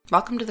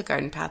Welcome to the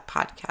Garden Path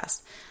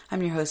Podcast.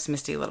 I'm your host,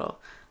 Misty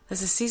Little.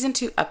 This is Season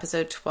 2,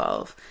 Episode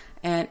 12,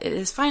 and it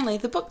is finally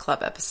the book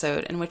club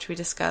episode in which we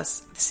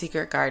discuss The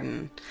Secret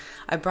Garden.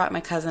 I brought my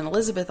cousin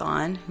Elizabeth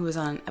on, who was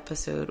on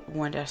Episode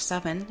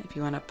 1-7, if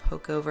you want to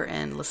poke over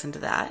and listen to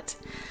that.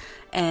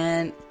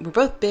 And we're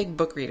both big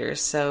book readers,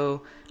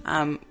 so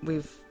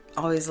we've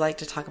always liked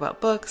to talk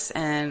about books,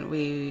 and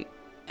we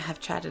have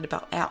chatted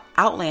about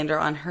Outlander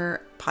on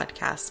her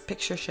podcast,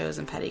 Picture Shows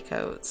and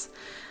Petticoats,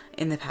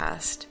 in the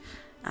past.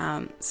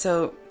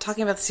 So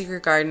talking about The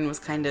Secret Garden was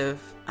kind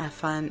of a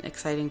fun,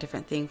 exciting,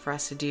 different thing for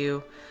us to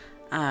do.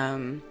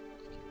 And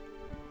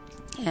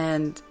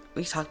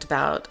we talked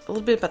about a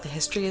little bit about the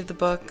history of the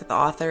book, the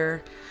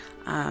author,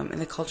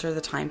 and the culture of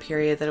the time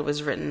period that it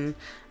was written,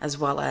 as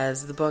well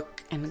as the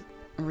book in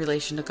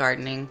relation to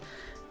gardening,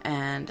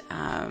 and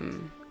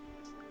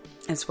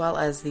as well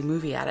as the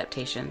movie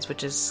adaptations,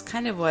 which is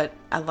kind of what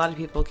a lot of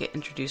people get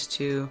introduced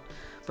to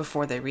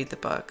before they read the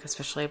book,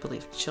 especially, I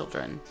believe,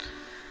 children.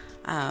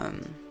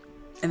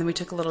 And then we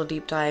took a little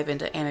deep dive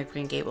into Anne of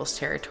Green Gables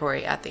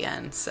territory at the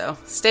end, so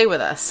stay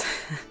with us.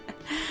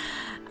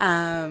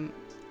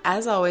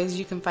 As always,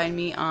 you can find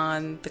me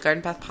on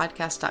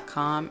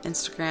thegardenpathpodcast.com,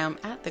 Instagram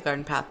at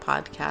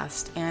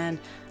thegardenpathpodcast, and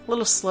a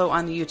little slow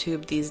on the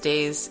YouTube these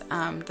days.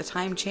 The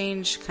time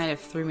change kind of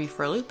threw me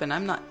for a loop, and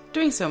I'm not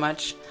doing so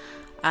much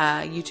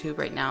YouTube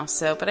right now,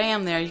 but I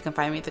am there. You can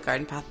find me at the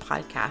Garden Path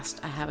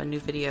Podcast. I have a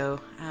new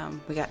video.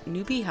 We got a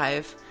new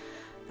beehive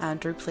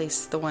to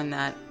replace the one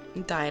that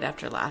died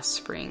after last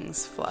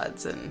spring's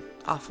floods and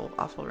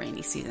awful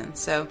rainy season.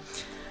 So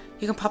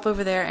you can pop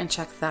over there and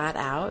check that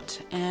out.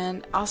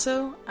 And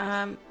also,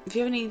 if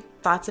you have any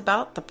thoughts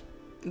about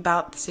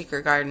the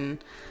Secret Garden,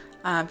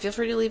 feel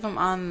free to leave them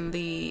on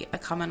a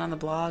comment on the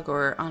blog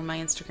or on my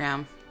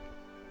Instagram.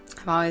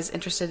 I'm always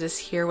interested to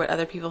hear what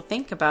other people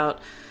think about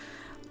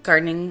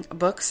gardening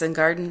books and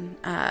garden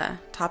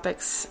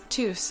topics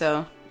too.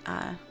 So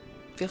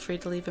feel free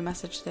to leave a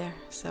message there.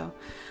 So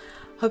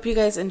hope you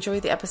guys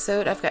enjoyed the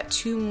episode. I've got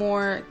 2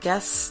 more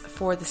guests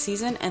for the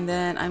season, and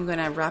then I'm going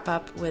to wrap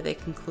up with a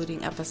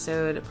concluding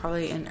episode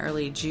probably in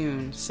early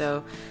June.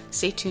 So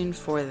stay tuned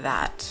for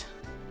that.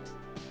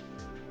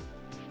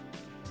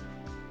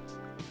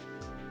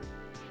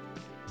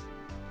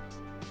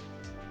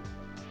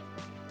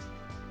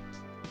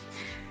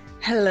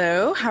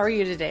 Hello, how are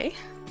you today?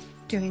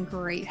 Doing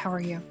great. How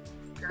are you?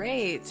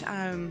 Great.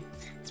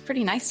 It's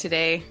pretty nice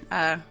today.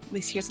 At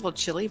least here it's a little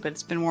chilly, but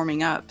it's been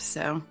warming up,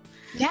 so.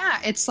 Yeah,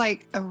 it's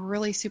like a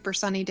really super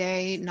sunny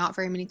day, not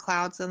very many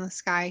clouds in the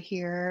sky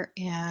here,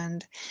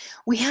 and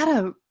we had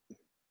a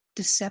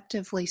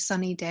deceptively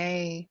sunny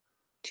day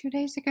 2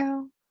 days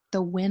ago.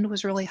 The wind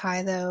was really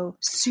high, though.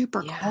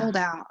 Super cold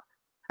out.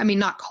 I mean,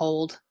 not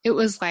cold. It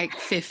was like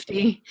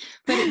 50,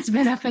 but it's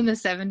been up in the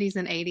 70s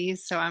and 80s,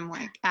 so I'm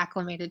like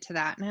acclimated to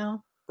that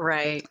now.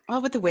 Right.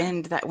 Well, with the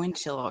wind, that wind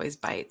chill always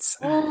bites.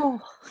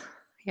 Oh,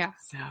 yeah.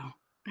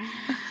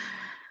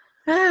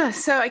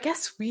 So I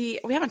guess we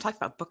haven't talked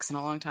about books in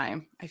a long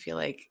time. I feel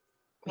like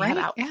we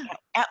had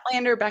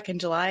Outlander back in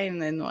July,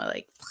 and then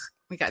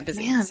we got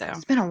busy. Man, so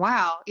it's been a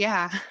while.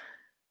 Yeah.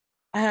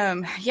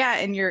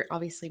 And you're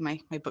obviously my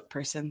book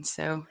person,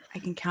 so I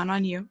can count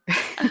on you.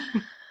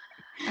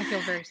 I feel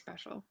very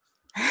special.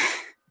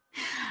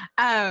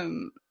 I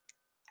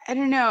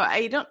don't know.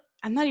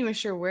 I'm not even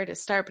sure where to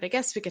start, but I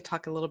guess we could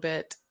talk a little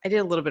bit. I did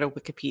a little bit of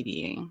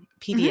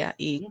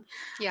Wikipedia-ing.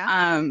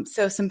 Yeah.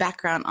 So some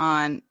background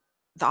on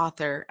the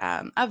author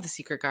of The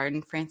Secret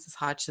Garden, Frances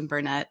Hodgson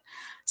Burnett.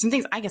 Some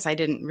things I guess I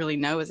didn't really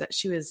know is that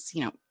she was,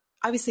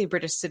 obviously a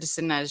British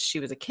citizen as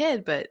she was a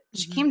kid, but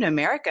she came to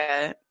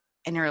America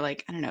in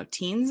her,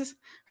 teens.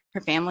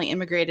 Her family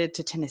immigrated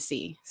to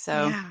Tennessee.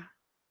 So yeah,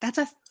 I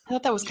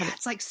thought that was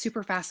it's like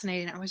super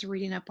fascinating. I was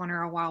reading up on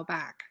her a while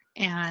back,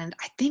 and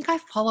I think I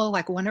follow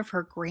like one of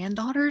her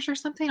granddaughters or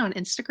something on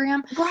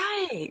Instagram.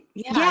 Right.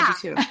 Yeah. I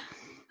do too.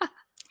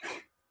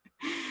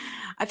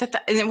 I thought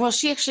that, well,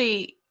 she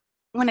actually,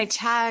 when I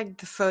tagged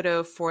the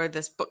photo for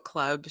this book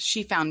club,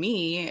 she found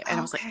me, and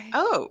I was like,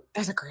 oh,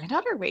 there's a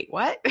granddaughter? Wait,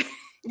 what?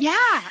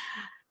 Yeah.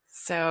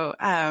 So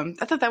I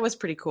thought that was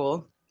pretty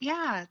cool.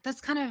 Yeah, that's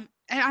kind of,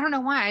 I don't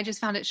know why. I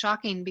just found it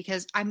shocking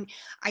because I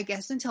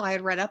guess until I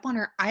had read up on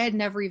her, I had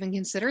never even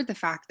considered the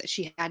fact that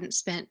she hadn't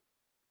spent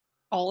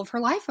all of her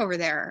life over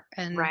there.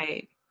 And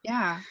right.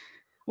 Yeah.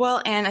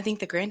 Well, and I think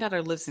the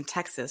granddaughter lives in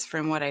Texas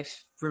from what I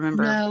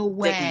remember. No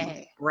way.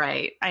 Thinking.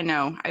 Right. I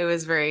know. I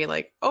was very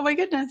oh my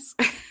goodness.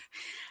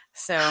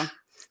 So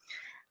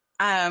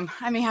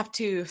I may have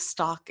to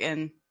stalk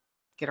and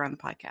get her on the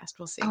podcast.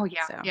 We'll see. Oh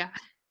yeah. So. Yeah.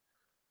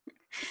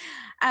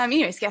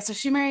 Anyways, yeah, so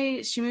she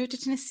moved to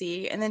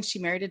Tennessee, and then she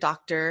married a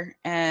doctor,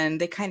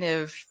 and they kind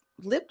of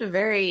lived a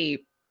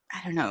very,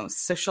 I don't know,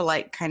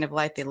 socialite kind of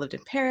life. They lived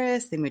in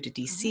Paris, they moved to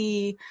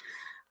DC,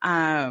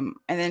 and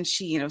then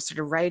she,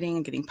 started writing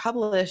and getting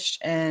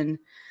published, and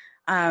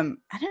I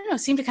don't know,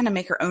 seemed to kind of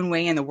make her own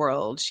way in the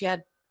world. She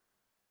had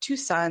 2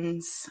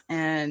 sons,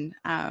 and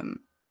I don't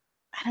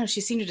know,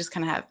 she seemed to just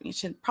kind of have,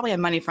 she probably had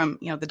money from,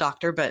 the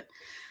doctor, but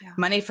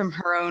money from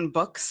her own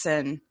books,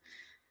 and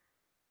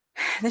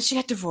then she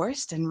got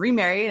divorced and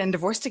remarried and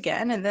divorced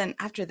again. And then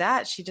after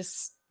that, she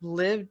just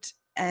lived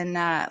in,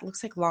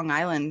 looks like Long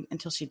Island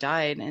until she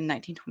died in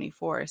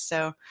 1924.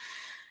 So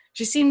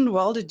she seemed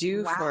well to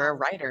do for a Wow.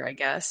 writer, I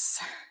guess,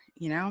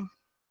 you know?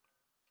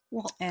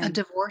 Well, a And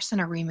divorce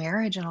and a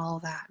remarriage and all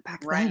of that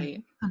back right.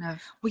 then. Kind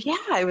of. Well,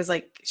 yeah, it was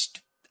like,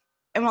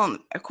 and well,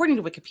 according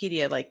to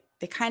Wikipedia, like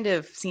they kind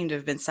of seem to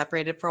have been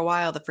separated for a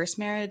while, the first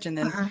marriage, and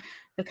then Uh-huh.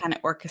 they kind of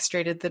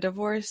orchestrated the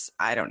divorce.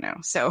 I don't know.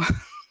 So,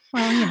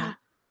 Well, you know.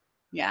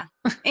 yeah.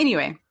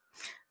 Anyway,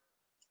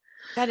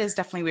 that is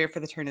definitely weird for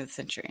the turn of the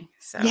century.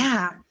 So,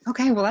 Yeah.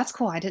 Okay. Well, that's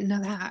cool. I didn't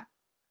know that.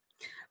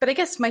 but I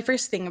guess my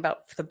first thing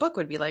about the book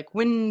would be like,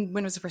 when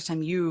was the first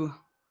time you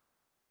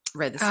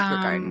read The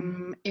Secret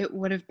Garden? It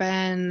would have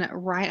been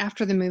right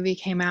after the movie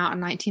came out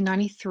in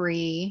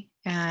 1993,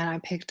 and I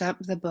picked up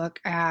the book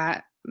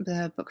at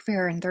the book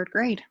fair in third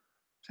grade.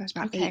 So I was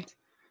about Okay. 8.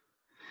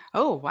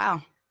 Oh,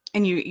 wow.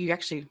 And you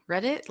actually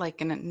read it,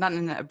 like not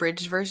in an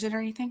abridged version or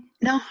anything?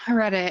 No, I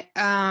read it.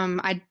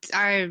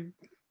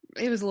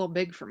 It was a little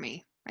big for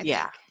me, I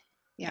Yeah. think.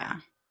 Yeah.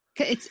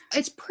 Yeah.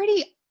 It's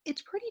pretty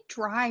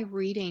dry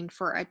reading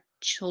for a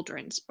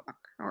children's book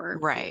or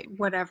Right.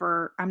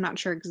 whatever. I'm not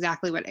sure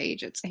exactly what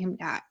age it's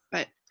aimed at,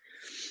 but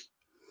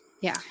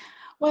yeah.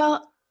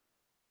 Well,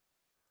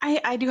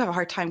 I do have a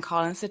hard time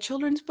calling this a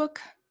children's book.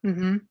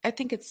 Mm-hmm. I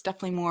think it's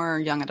definitely more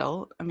young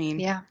adult. I mean,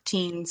 Yeah.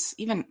 teens,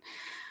 even,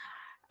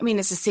 I mean,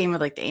 it's the same with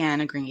like the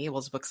Anne of Green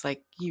Gables books.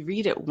 Like you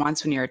read it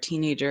once when you're a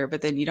teenager,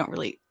 but then you don't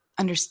really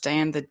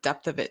understand the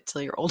depth of it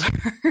till you're older.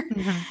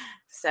 Mm-hmm.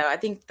 So I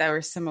think there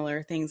were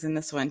similar things in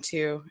this one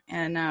too.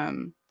 And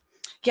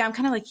yeah, I'm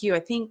kind of like you. I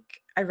think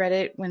I read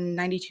it when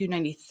 92,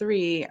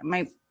 93.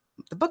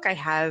 The book I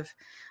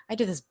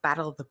did this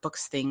Battle of the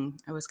Books thing.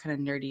 I was kind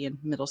of nerdy in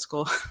middle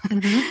school.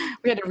 Mm-hmm.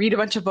 We had to read a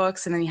bunch of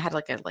books, and then you had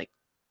like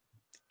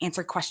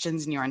answer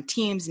questions, and you're on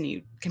teams, and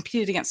you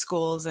competed against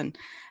schools. And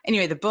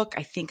anyway, the book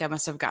I think I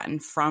must have gotten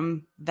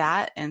from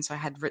that, and so I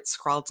had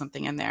scrawled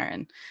something in there.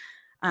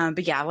 And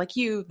but yeah, like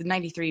you, the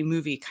 93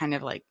 movie kind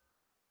of like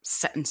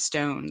set in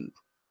stone,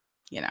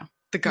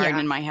 the garden Yeah.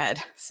 in my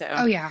head. So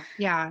Oh yeah.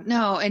 Yeah.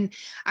 No, and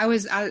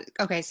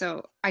okay,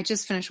 so I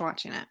just finished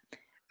watching it.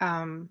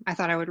 I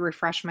thought I would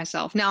refresh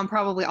myself. Now I'm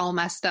probably all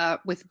messed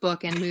up with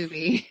book and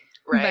movie,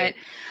 but right.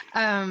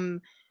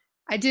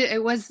 I did.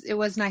 It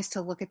was nice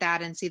to look at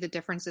that and see the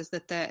differences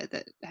that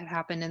had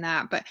happened in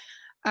that. But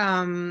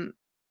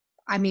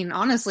I mean,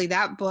 honestly,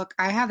 that book,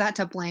 I have that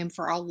to blame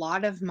for a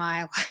lot of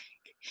my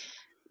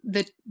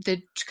the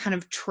kind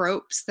of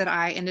tropes that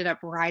I ended up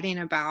writing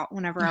about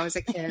whenever I was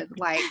a kid,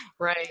 like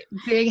Right.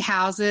 big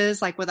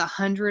houses, like with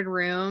 100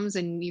 rooms,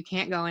 and you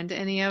can't go into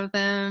any of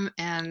them.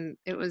 And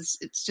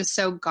it's just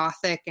so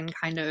gothic and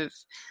kind of,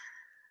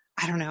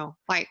 I don't know,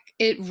 like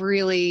it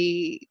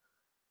really,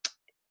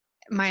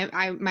 my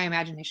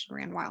imagination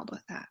ran wild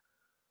with that.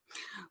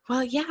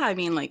 Well, yeah, I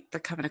mean, like they're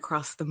coming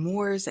across the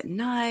moors at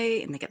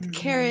night and they get the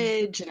Mm-hmm.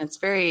 carriage, and it's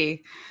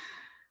very,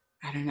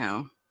 I don't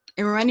know.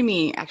 It reminded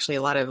me actually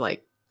a lot of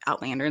like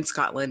Outlander in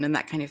Scotland and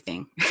that kind of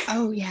thing.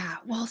 Oh yeah.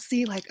 Well,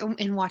 see, like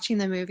in watching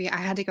the movie, I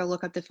had to go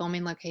look up the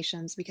filming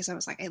locations because I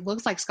was like, it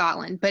looks like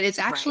Scotland, but it's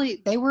Right.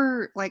 actually they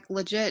were like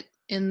legit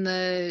in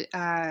the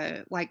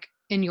like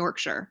in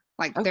Yorkshire.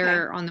 Like Okay.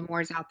 they're on the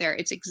moors out there.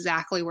 It's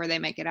exactly where they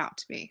make it out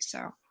to be.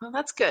 So Well,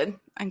 that's good.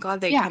 I'm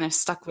glad they yeah. kind of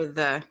stuck with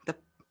the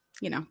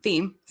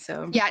theme.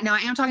 So, Yeah, no, I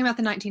am talking about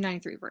the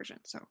 1993 version.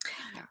 So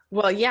yeah.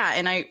 well, yeah,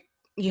 and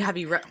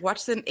you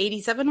watched the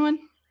 87 one?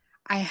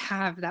 I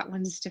have that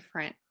one's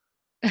different.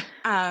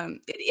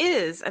 It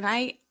is, and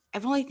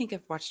I've only think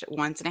I've watched it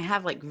once, and I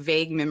have like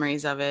vague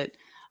memories of it.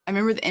 I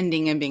remember the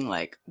ending and being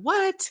like,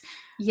 "What?"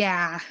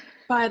 Yeah.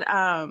 But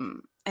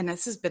and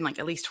this has been like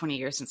at least 20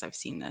 years since I've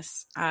seen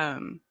this.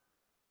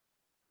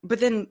 But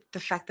then the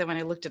fact that when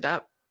I looked it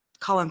up,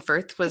 Colin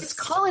Firth It's was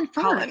Colin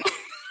Colin. Firth.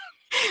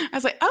 I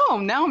was like, "Oh,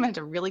 now I'm going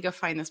to really go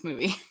find this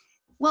movie."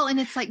 Well, and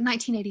it's like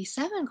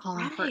 1987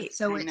 Colin Firth. Right,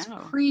 So I it's know.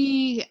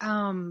 pre Pride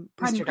and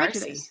Mr. Darcy.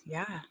 Prejudice.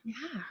 Yeah. Yeah.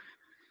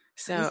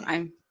 So Crazy.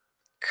 I'm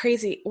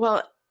crazy.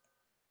 Well,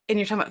 and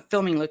you're talking about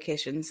filming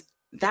locations.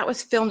 That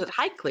was filmed at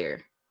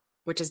Highclere,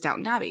 which is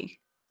Downton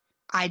Abbey.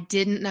 I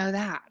didn't know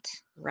that.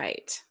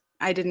 Right.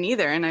 I didn't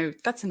either, and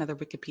that's another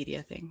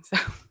Wikipedia thing. So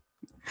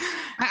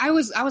I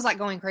was like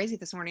going crazy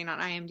this morning on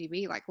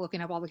IMDb, like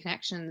looking up all the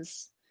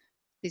connections.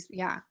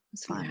 Yeah,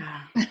 it's fun.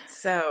 yeah.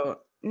 So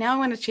now I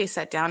want to chase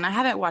that down. I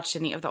haven't watched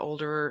any of the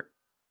older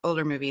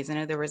movies. I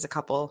know there was a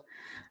couple,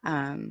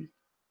 and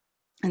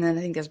then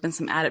I think there's been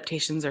some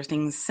adaptations or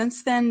things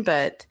since then,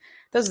 but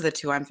those are the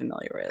two I'm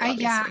familiar with, Yeah,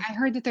 obviously. I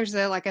heard that there's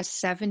like a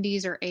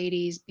 70s or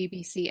 80s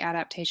BBC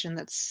adaptation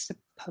that's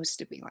supposed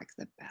to be like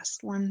the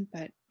best one,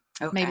 but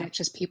maybe Okay. it's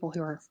just people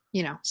who are,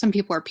 some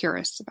people are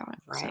purists about it.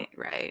 Right,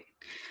 right.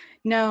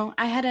 No,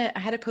 I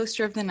had a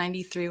poster of the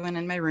 93 one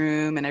in my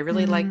room, and I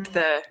really liked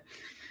it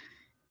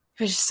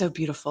was just so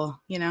beautiful.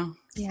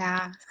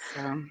 Yeah.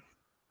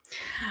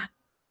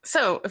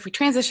 So if we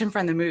transition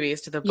from the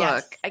movies to the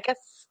Yes. book, I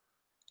guess,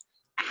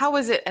 how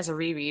was it as a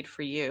reread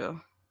for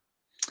you?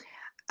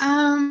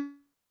 Um,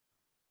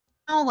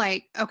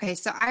 like, okay,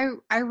 so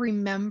I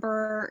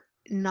remember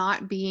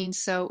not being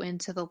so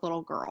into the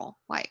little girl,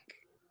 like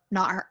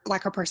not her,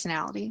 like her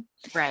personality.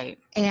 Right.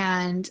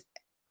 And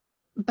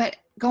but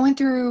going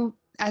through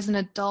as an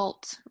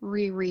adult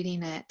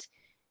rereading it,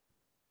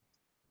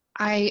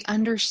 I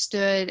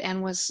understood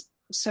and was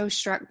so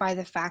struck by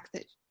the fact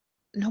that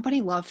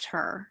nobody loved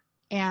her.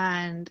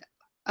 And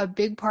a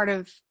big part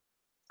of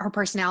her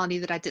personality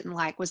that I didn't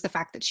like was the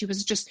fact that she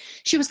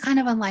was kind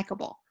of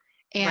unlikable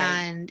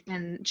Right.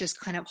 and just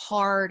kind of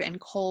hard and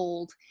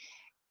cold.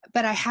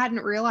 But I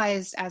hadn't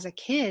realized as a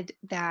kid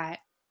that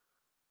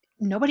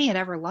nobody had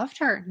ever loved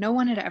her. No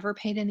one had ever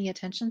paid any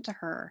attention to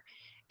her.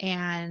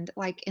 And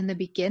like in the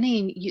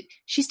beginning,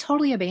 she's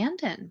totally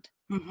abandoned.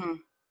 Mm-hmm.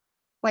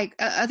 Like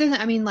other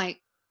than, I mean, like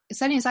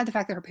setting aside the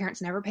fact that her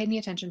parents never paid any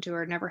attention to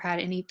her, never had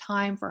any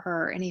time for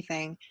her or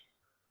anything,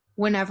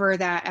 whenever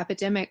that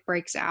epidemic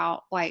breaks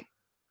out, like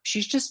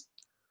she's just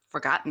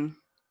Forgotten.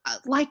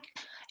 like,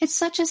 it's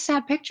such a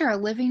sad picture. A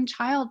living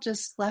child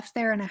just left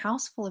there in a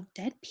house full of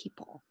dead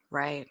people.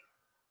 Right.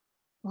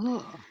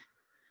 Ugh.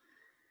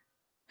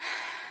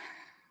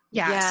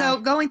 Yeah. Yeah. So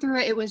going through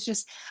it, it was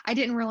just, I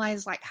didn't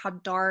realize like how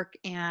dark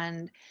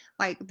and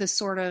like the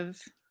sort of,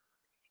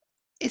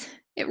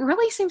 it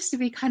really seems to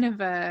be kind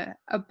of a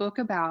book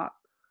about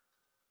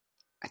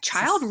a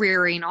child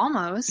rearing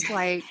almost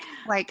like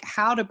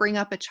how to bring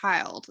up a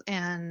child.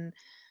 And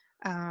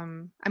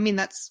I mean,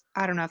 that's,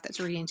 I don't know if that's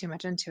reading too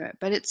much into it,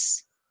 but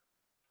it's,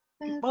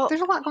 Well,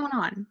 there's a lot going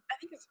on. I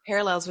think it's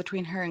parallels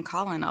between her and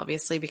Colin,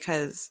 obviously,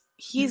 because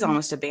he's Mm-hmm.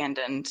 almost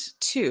abandoned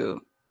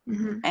too.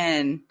 Mm-hmm.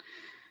 And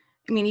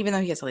I mean, even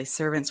though he has all these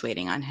servants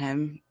waiting on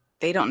him,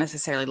 they don't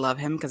necessarily love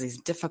him because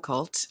he's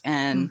difficult.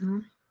 And, Mm-hmm.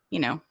 you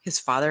know, his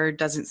father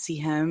doesn't see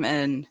him.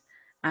 And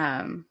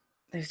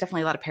there's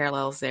definitely a lot of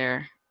parallels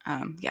there.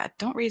 Yeah,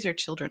 don't raise your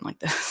children like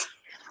this.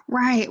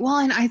 Right. Well,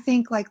 and I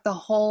think like the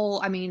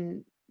whole, I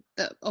mean,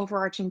 the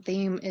overarching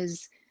theme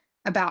is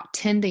about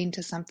tending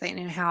to something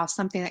and how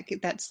something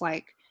that's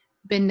like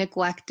been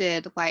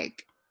neglected,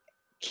 like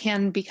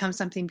can become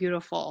something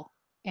beautiful.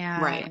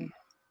 Right.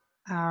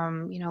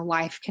 And, you know,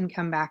 life can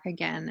come back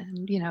again.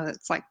 And, you know,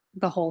 it's like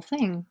the whole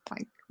thing,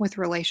 like with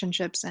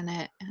relationships in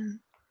it. And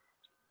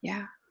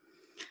yeah.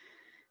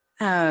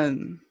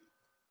 Um,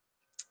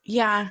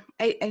 yeah,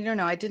 I don't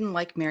know. I didn't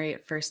like Mary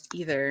at first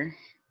either,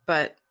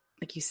 but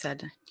like you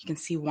said, you can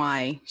see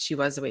why she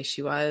was the way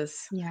she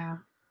was. Yeah.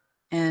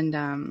 And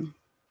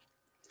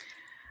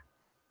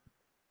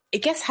I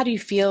guess, how do you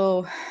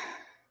feel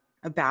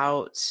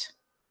about,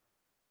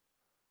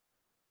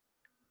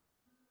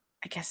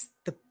 I guess,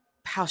 the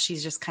how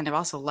she's just kind of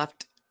also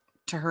left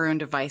to her own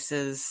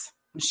devices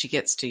when she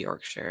gets to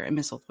Yorkshire and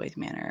Misselthwaite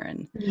Manor?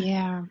 And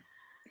Yeah.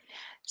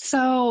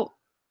 So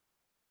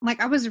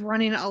like I was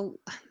running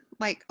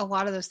like a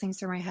lot of those things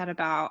through my head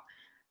about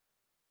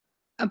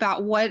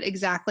what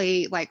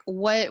exactly like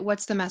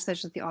what's the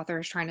message that the author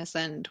is trying to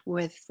send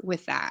with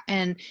that.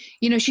 And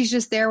you know, she's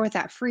just there with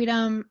that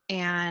freedom,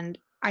 and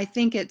I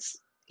think it's,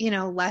 you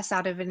know, less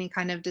out of any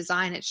kind of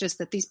design. It's just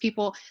that these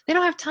people, they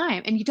don't have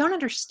time, and you don't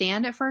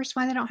understand at first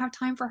why they don't have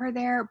time for her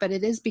there, but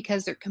it is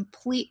because they're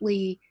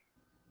completely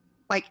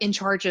like in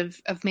charge of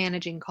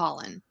managing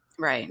Colin,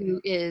 right, who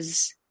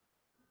is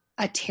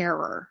a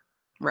terror,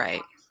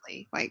 right,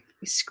 like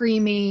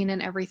screaming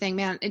and everything.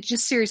 Man, it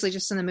just seriously,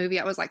 just in the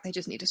movie, I was like, they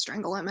just need to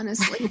strangle him in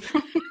his sleep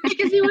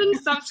because he wouldn't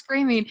stop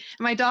screaming.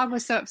 And my dog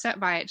was so upset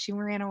by it, she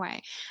ran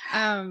away.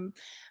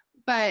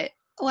 But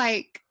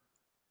like,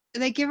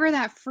 they give her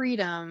that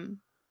freedom,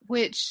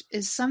 which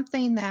is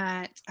something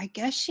that I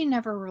guess she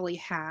never really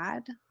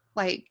had.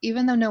 Like,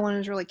 even though no one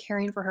was really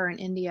caring for her in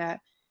India,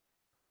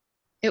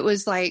 it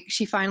was like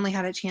she finally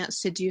had a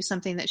chance to do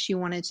something that she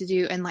wanted to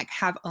do and like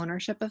have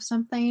ownership of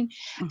something.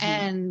 mm-hmm.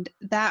 And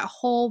that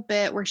whole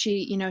bit where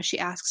she, you know, she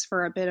asks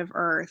for a bit of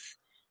earth.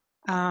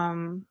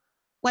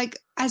 Like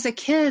as a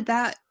kid,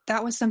 that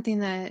was something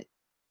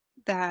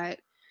that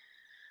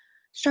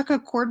struck a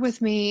chord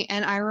with me.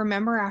 And I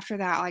remember after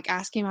that, like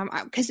asking mom,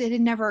 because it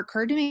had never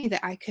occurred to me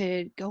that I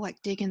could go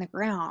like dig in the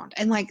ground.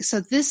 And like, so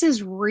this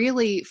is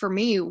really, for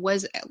me,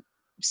 was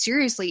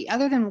seriously,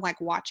 other than like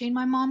watching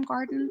my mom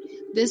garden,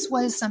 this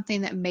was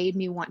something that made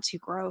me want to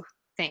grow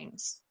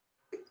things.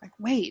 Like,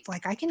 wait,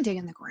 like I can dig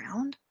in the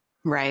ground.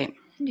 Right.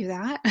 I can do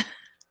that.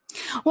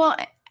 Well,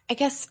 I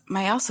guess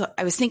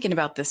I was thinking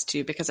about this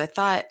too, because I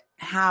thought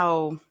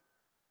how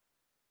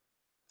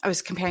I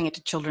was comparing it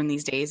to children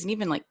these days. And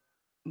even like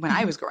when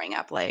I was growing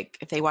up, like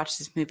if they watched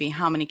this movie,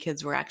 how many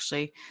kids were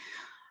actually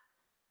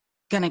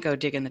going to go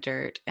dig in the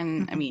dirt?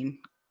 And I mean,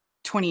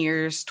 20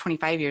 years,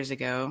 25 years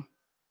ago,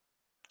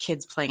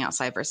 kids playing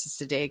outside versus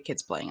today,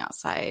 kids playing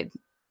outside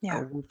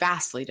are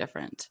vastly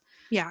different.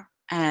 Yeah.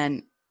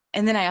 And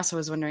then I also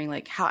was wondering,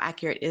 like, how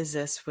accurate is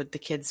this? Would the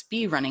kids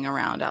be running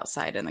around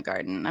outside in the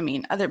garden? I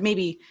mean,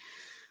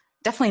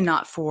 definitely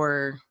not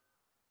for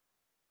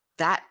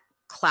that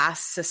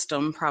class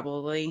system,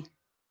 probably.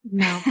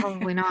 No,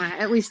 probably not.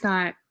 At least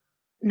not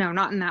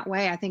in that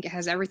way. I think it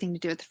has everything to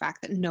do with the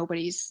fact that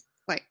nobody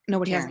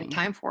has any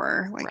time for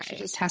her. Like, right. She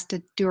just has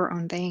to do her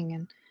own thing.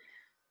 And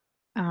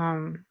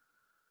Um,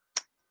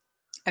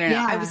 I don't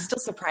know. I was yeah. still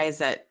surprised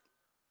that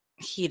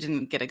he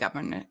didn't get a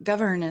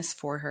governess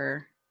for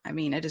her. I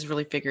mean, I just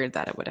really figured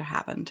that it would have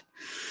happened.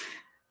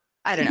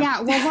 I don't Yeah,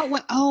 know.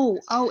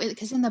 well,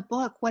 because in the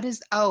book,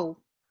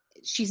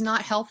 she's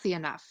not healthy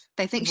enough.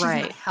 They think she's not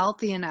Right.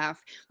 healthy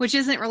enough, which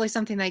isn't really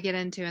something they get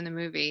into in the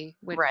movie,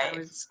 which I Right.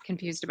 was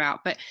confused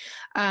about. But,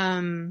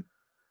 um,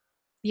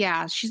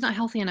 yeah, she's not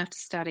healthy enough to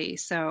study.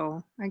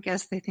 So I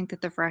guess they think that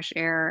the fresh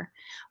air,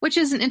 which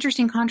is an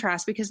interesting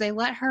contrast because they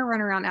let her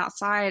run around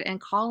outside and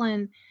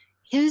Colin,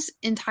 his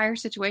entire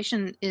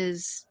situation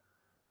is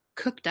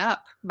cooked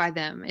up by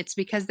them. It's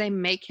because they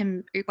make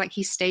him like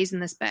he stays in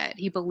this bed.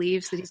 He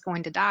believes that he's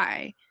going to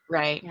die.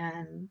 Right.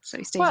 And so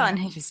he stays Well, in and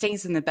that. if he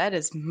stays in the bed,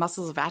 his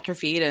muscles have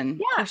atrophied, and of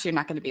Yeah, course, you're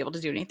not going to be able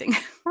to do anything.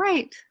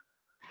 right.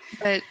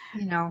 But,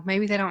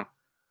 maybe they don't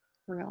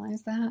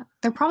realize that.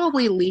 They're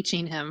probably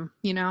leeching him,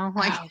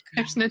 like Oh,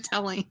 there's God. no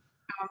telling.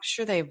 I'm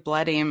sure they've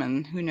bled him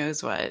and who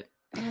knows what.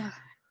 Ugh.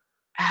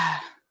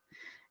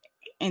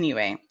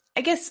 Anyway,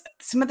 I guess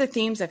some other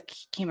themes I've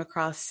came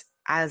across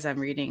as I'm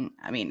reading,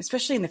 I mean,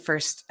 especially in the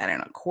first, I don't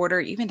know, quarter,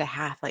 even to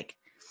half, like,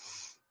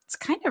 it's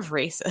kind of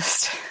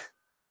racist.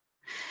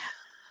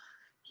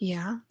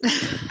 Yeah.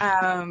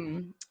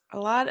 A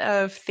lot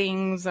of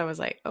things I was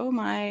like, oh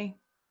my.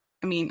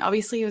 I mean,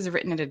 obviously it was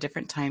written at a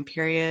different time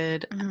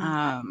period.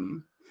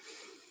 Mhm.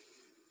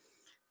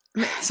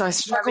 Do So I you have any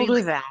struggled like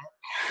with that.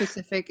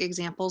 specific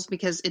examples?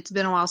 Because it's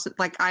been a while since,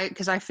 like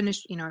because I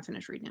finished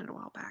reading it a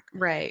while back.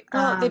 Right.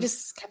 Well, they Um.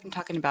 just kept on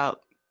talking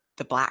about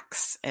the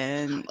blacks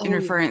and in Oh yeah.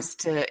 reference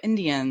to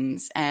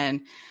Indians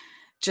and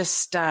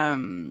just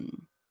well,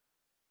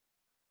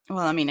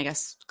 I mean, I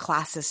guess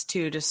classist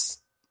too,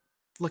 just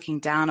looking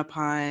down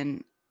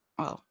upon,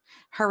 well,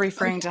 her Oh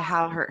referring to yeah.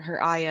 how her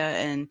Aya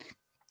and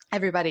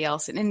everybody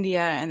else in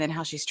India, and then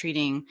how she's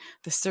treating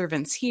the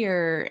servants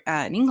here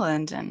in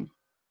England, and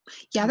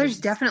Yeah. it was There's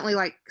just definitely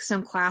like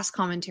some class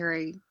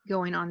commentary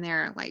going on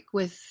there, like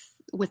with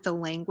the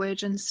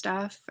language and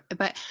stuff.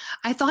 But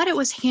I thought it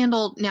was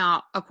handled.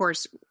 Now, of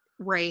course,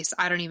 race.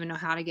 I don't even know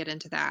how to get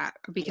into that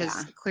because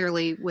yeah,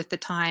 clearly, with the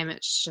time,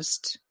 it's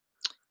just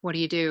what do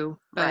you do?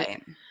 But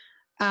right,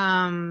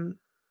 um,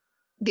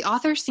 the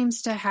author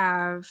seems to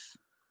have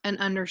an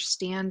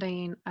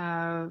understanding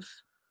of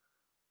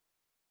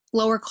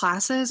lower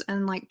classes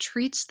and like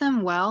treats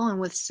them well and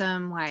with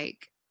some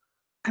like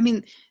I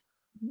mean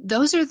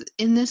those are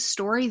in this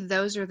story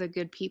those are the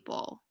good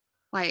people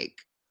like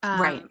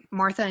right,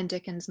 Martha and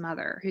Dickens'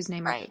 mother whose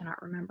name I right.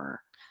 cannot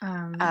remember.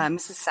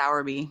 Mrs.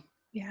 Sowerby.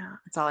 Yeah,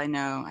 That's all I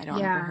know. I don't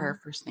remember yeah. her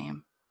first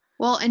name.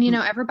 Well, and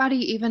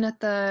everybody, even at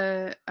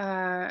the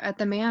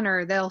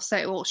manor, they'll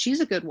say, "Well, she's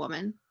a good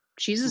woman. Right.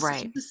 She's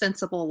a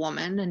sensible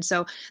woman," and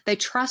so they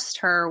trust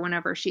her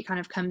whenever she kind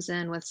of comes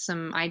in with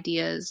some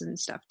ideas and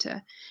stuff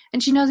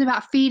and she knows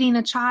about feeding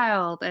a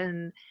child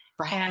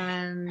Right.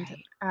 and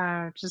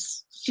Right.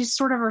 just she's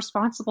sort of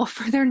responsible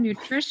for their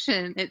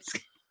nutrition. It's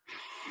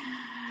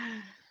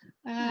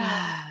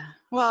uh,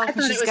 Well, I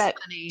thought it she's was got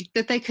funny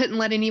that they couldn't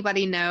let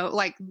anybody know,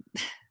 like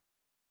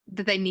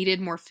that they needed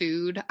more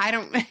food. I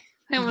don't.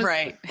 It was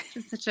right.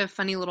 just such a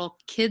funny little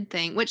kid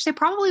thing, which they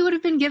probably would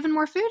have been given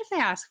more food if they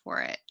asked for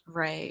it.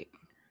 Right.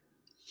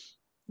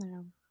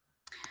 Yeah.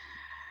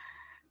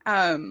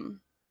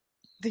 Um,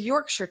 the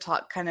Yorkshire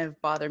talk kind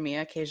of bother me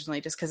occasionally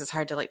just because it's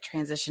hard to like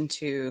transition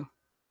to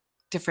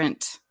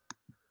different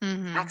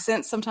Mm-hmm.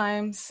 accents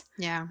sometimes.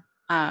 Yeah.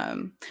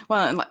 Well,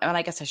 and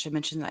I guess I should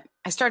mention that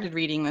I started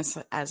reading this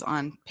as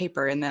on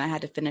paper, and then I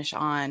had to finish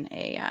on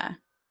a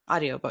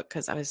audiobook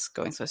because I was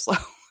going so slow.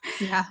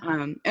 Yeah.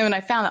 And when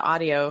I found the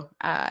audio,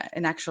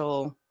 an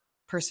actual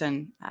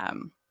person, I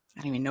don't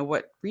even know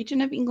what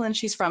region of England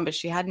she's from, but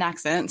she had an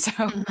accent, so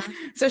Mm-hmm.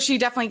 so she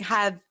definitely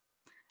had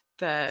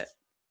the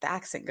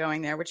accent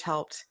going there, which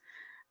helped.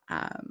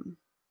 Um,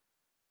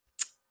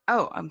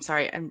 oh, I'm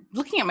sorry, I'm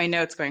looking at my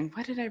notes, going,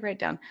 what did I write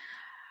down?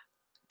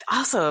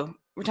 Also,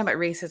 we're talking about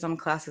racism,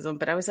 classism,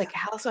 but I was like,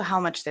 Yeah. also how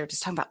much they were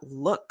just talking about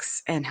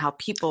looks and how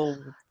people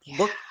Yeah.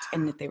 looked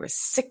and if they were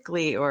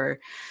sickly or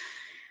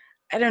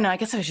I don't know. I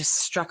guess I was just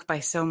struck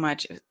by so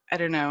much. I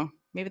don't know.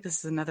 Maybe this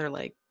is another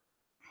like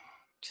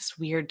just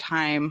weird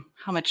time.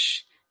 How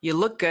much you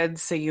look good,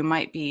 so you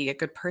might be a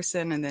good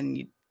person, and then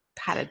you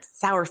had a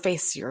sour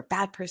face, so you're a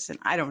bad person.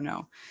 I don't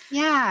know.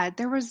 Yeah,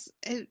 it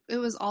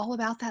was all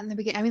about that in the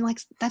beginning. I mean, like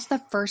that's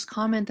the first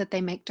comment that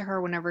they make to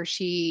her whenever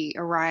she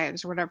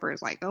arrives or whatever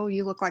is like, "Oh,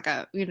 you look like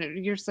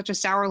you're such a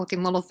sour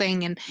looking little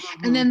thing." And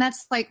Mm-hmm. then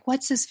that's like,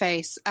 what's his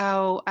face?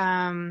 Can't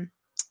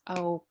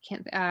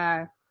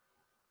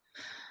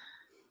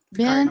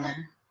The Ben?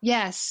 gardener.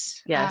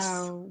 Yes. Yes.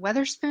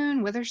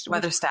 Weatherspoon,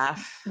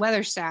 Weatherstaff.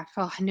 Weatherstaff.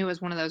 Oh, I knew it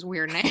was one of those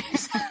weird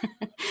names.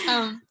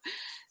 um,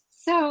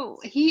 so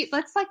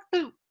that's like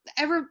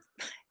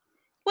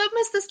what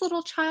must this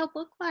little child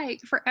look like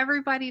for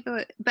everybody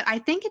but I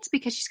think it's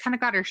because she's kind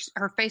of got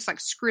her face like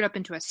screwed up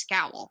into a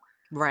scowl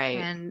Right.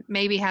 and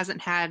maybe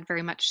hasn't had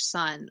very much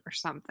sun or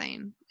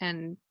something.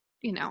 And,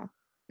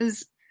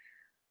 is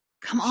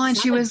come on,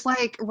 She's she not a was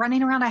like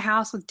running around a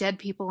house with dead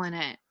people in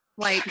it.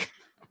 Like,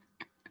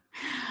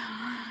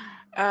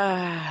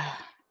 Uh,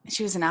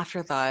 she was an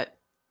afterthought.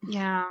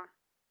 Yeah.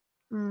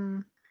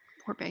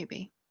 Poor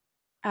baby.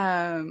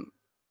 Um,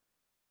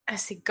 I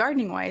see.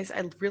 Gardening wise,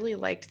 I really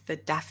liked the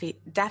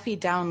Daffy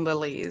Down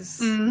lilies.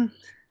 Mm.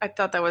 I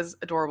thought that was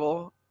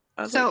adorable.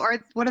 I was So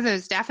like, what are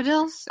those,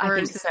 daffodils? I Or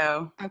think is it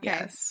so. okay?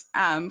 Yes.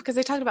 Because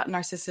they talked about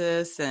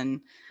narcissus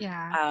and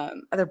Yeah.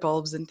 other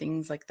bulbs and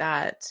things like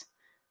that.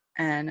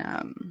 And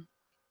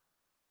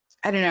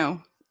I don't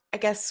know. I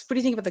guess, what do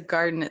you think about the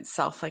garden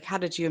itself? Like, how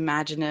did you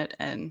imagine it?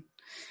 And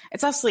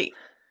it's obviously,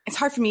 it's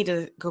hard for me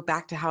to go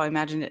back to how I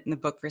imagined it in the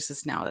book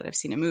versus now that I've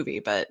seen a movie,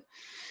 but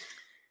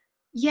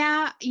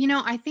Yeah,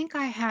 I think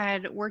I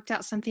had worked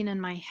out something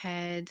in my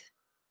head,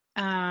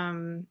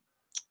 um,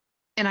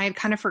 and I had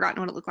kind of forgotten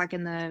what it looked like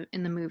in the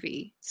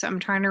movie. So I'm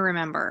trying to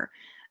remember.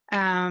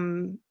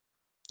 Um,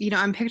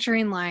 I'm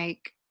picturing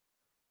like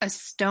a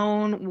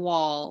stone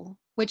wall,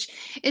 which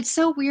it's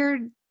so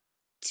weird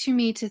to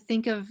me to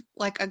think of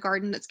like a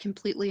garden that's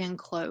completely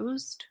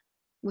enclosed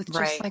with just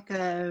right. like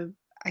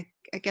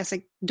I guess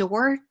a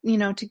door,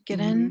 to get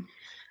in.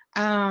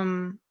 Hmm.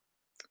 Um,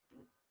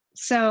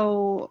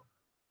 so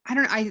I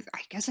don't know. I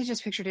guess I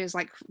just pictured it as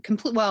like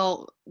complete.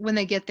 Well, when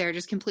they get there,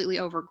 just completely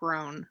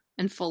overgrown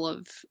and full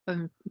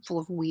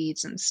of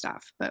weeds and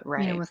stuff. But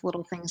Right. with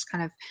little things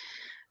kind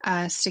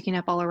of sticking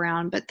up all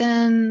around. But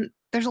then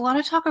there's a lot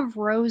of talk of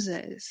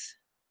roses,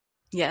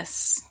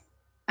 Yes.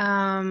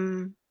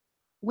 um,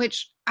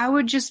 which I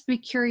would just be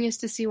curious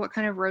to see what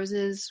kind of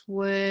roses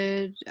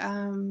would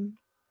deal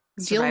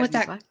Survive with that.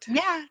 neglect.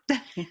 Yeah,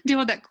 Yeah. deal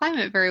with that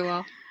climate very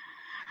well.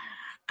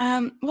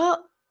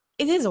 Well,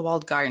 it is a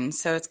walled garden,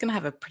 so it's going to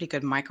have a pretty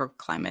good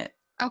microclimate,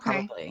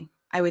 Okay. probably.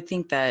 I would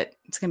think that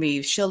it's going to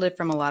be shielded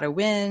from a lot of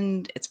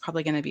wind. It's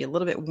probably going to be a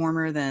little bit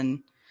warmer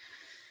than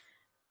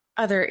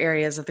other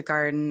areas of the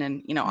garden,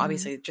 and Hmm.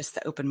 obviously just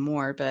the open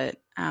moor.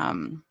 But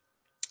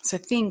so I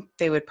think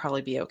they would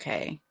probably be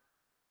okay.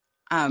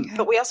 But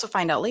Okay. we also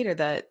find out later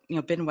that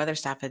Ben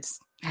Weatherstaff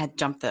had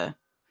jumped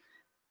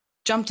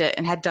it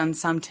and had done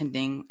some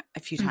tending a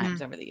few times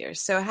Hmm. over the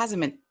years, so it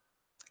hasn't been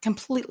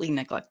completely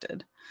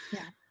neglected.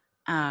 Yeah.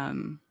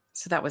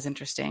 So that was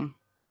interesting.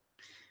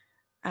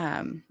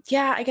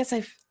 Yeah, I guess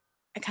I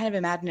kind of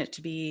imagine it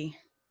to be.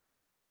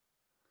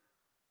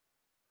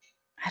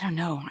 I don't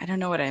know. I don't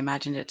know what I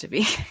imagined it to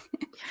be.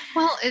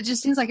 Well, it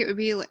just seems like it would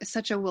be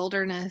such a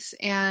wilderness.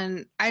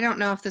 And I don't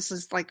know if this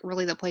is like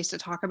really the place to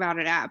talk about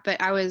it at, but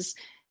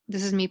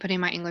this is me putting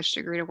my English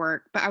degree to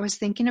work, but I was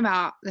thinking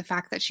about the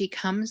fact that she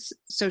comes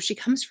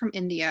from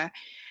India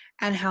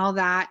and how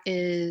that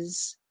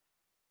is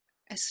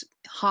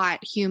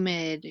hot,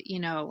 humid,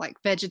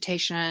 like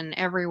vegetation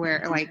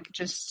everywhere, Mhm. like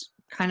just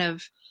kind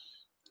of,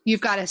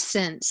 you've got a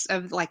sense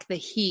of like the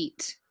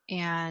heat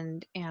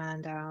and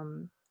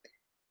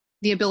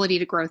the ability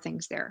to grow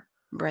things there.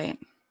 Right.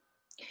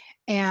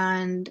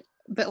 And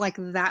but like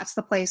that's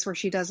the place where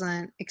she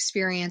doesn't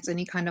experience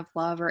any kind of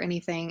love or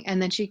anything,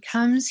 and then she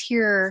comes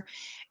here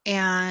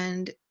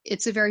and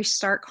it's a very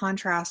stark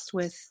contrast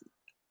with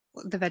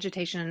the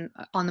vegetation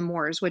on the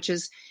moors, which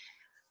is,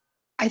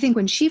 I think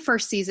when she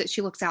first sees it,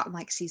 she looks out and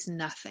like sees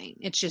nothing.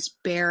 It's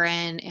just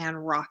barren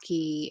and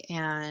rocky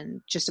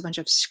and just a bunch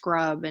of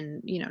scrub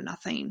and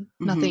nothing,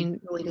 Hmm. nothing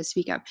really to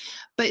speak of.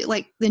 But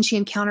like then she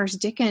encounters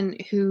Dickon,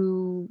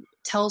 who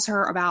tells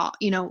her about,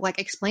 like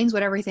explains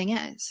what everything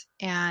is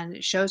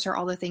and shows her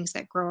all the things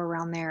that grow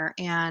around there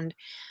and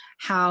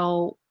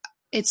how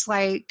it's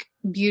like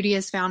beauty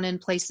is found in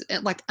places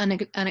like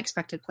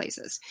unexpected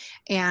places,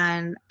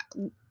 and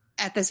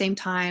at the same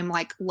time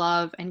like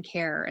love and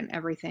care and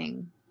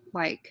everything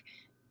like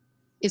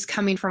is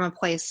coming from a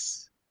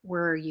place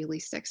where you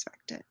least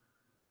expect it.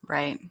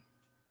 Right.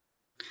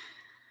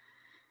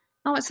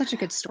 Oh, it's such a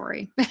good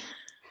story.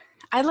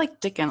 I like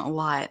Dickon a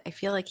lot. I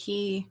feel like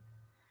I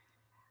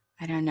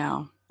don't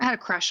know. I had a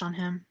crush on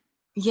him.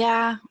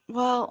 Yeah,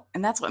 well,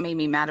 and that's what made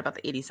me mad about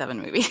the 87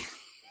 movie.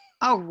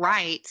 Oh,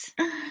 right.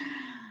 I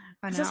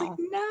Because I was like,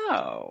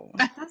 know.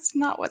 no, that's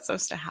not what's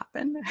supposed to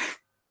happen.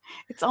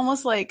 It's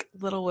almost like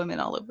Little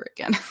Women all over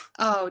again.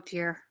 Oh,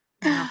 dear.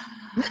 Yeah.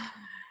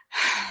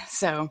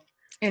 So,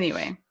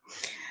 anyway,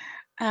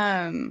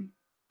 um,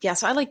 yeah,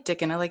 so I like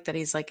Dickon. I like that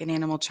he's like an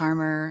animal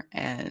charmer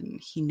and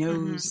he Hmm.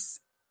 knows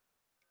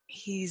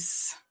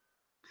he's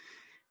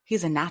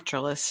he's a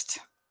naturalist.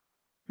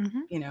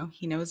 Hmm.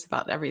 He knows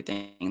about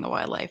everything, the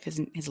wildlife,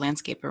 his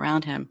landscape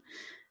around him.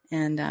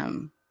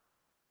 And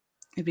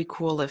it'd be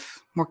cool if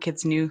more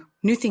kids knew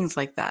things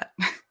like that.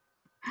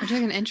 Or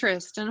took an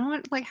interest. And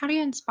what, like, how do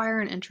you inspire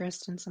an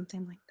interest in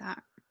something like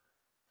that?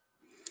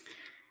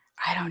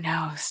 I don't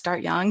know.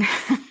 Start young.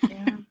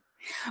 Yeah,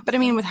 But I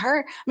mean, with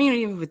absolutely. her, I mean,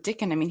 even with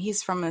Dickon, I mean,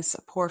 he's from this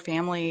poor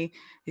family.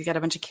 He's got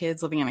a bunch of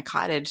kids living in a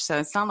cottage. So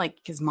it's not like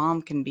his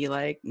mom can be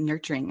like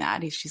nurturing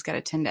that. She's got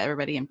to tend to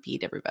everybody and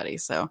feed everybody.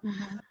 So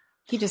Hmm.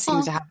 he just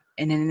seems to Well, have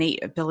an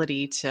innate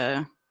ability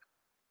to.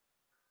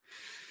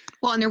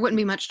 and there wouldn't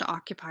be much to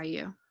occupy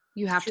you.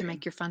 You have to True.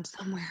 make your fun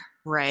somewhere.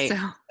 So, Right.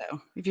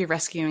 So if you're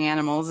rescuing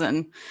animals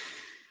and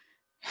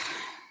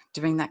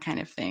doing that kind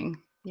of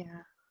thing.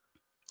 yeah.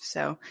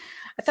 So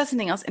I thought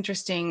something else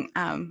interesting,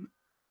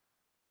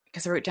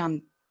 because I wrote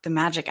down the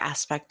magic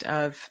aspect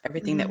of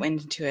everything that Hmm.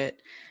 went into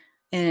it.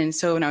 And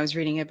so when I was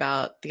reading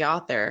about the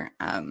author,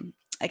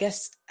 I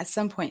guess at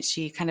some point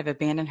she kind of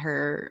abandoned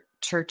her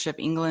Church of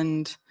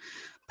England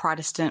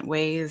Protestant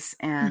ways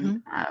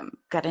and Hmm.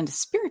 got into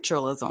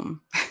spiritualism,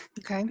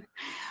 Okay.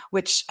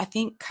 which I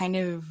think kind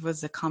of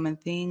was a common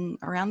thing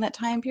around that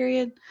time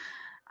period.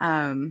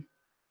 Um,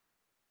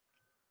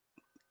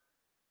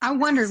 I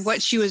wondered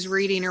what she was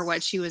reading or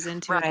what she was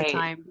into at the right.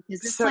 time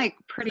because it's So, like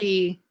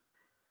pretty.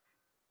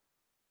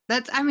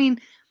 That's, I mean,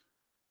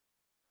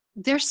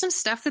 there's some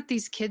stuff that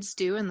these kids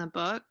do in the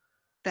book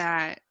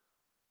that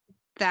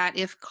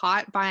if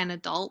caught by an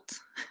adult,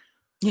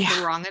 the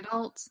yeah, wrong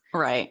adults,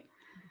 right.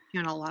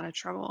 you're in a lot of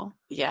trouble.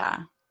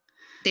 Yeah.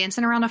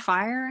 Dancing around a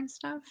fire and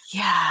stuff.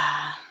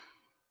 Yeah.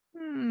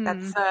 Hmm.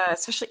 That's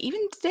especially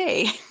even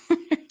today,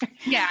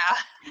 Yeah.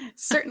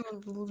 certain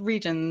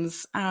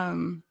regions.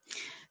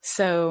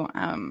 So,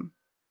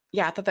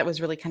 yeah, I thought that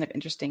was really kind of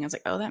interesting. I was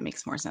like, oh, that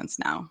makes more sense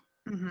now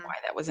Hmm. why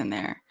that was in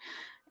there.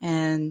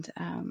 And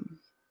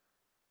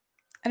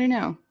I don't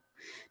know.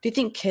 Do you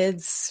think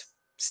kids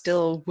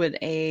still would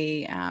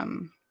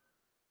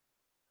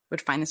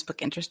find this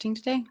book interesting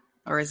today,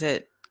 or is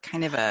it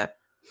kind of a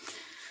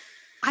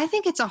I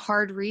think it's a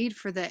hard read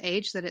for the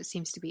age that it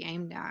seems to be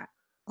aimed at.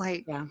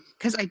 Like, yeah,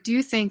 because I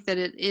do think that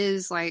it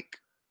is like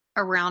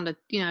around a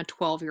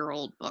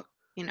 12-year-old book.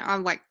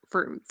 I'm like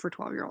for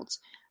 12-year-olds.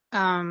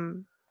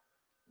 Um,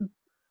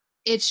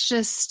 it's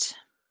just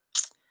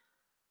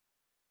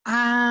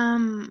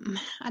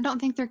I don't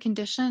think they're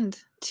conditioned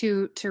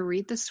to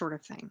read this sort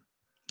of thing.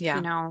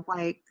 yeah,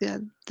 Like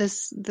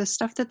the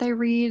stuff that they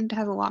read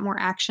has a lot more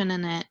action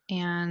in it,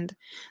 and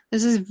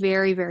this is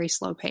very, very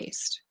slow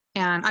paced.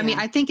 And I mean,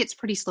 yeah, I think it's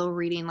pretty slow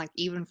reading, like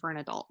even for an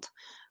adult.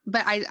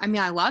 But I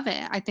mean, I love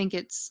it. I think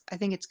it's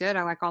good.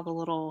 I like all the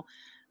little,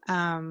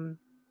 um,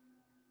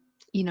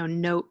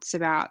 notes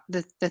about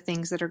the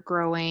things that are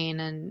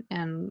growing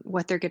and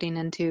what they're getting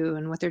into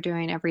and what they're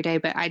doing every day.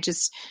 But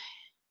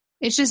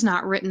it's just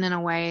not written in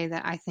a way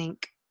that I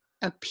think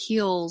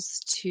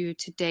appeals to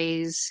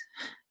today's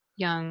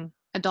young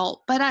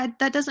adult. But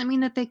that doesn't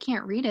mean that they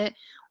can't read it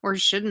or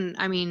shouldn't.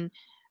 I mean,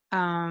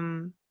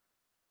 um,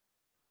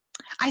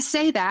 I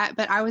say that,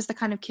 but I was the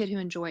kind of kid who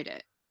enjoyed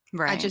it. I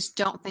right, just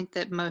don't think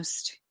that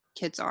most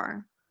kids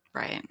are.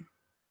 right.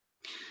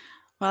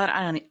 Well,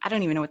 I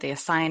don't even know what they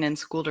assign in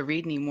school to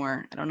read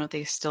anymore. I don't know if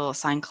they still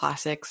assign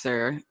classics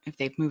or if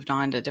they've moved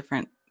on to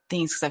different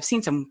things because I've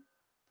seen some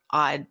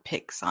odd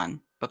picks on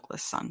book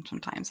lists on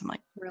sometimes. I'm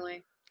like,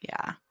 Really?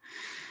 yeah.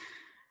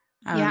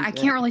 Yeah, I But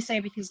can't really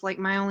say because like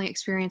my only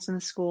experience in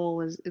the school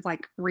was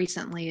like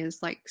recently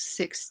is like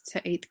sixth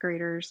to eighth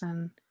graders,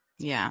 and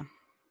yeah.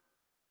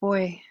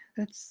 boy,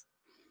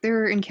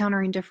 they're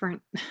encountering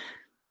different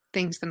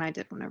things than I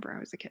did whenever I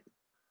was a kid.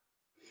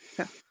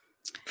 So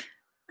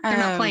they're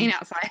not playing Um,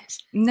 outside.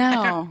 I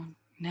don't. no,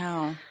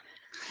 no.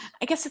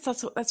 I guess it's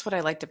also that's what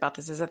I liked about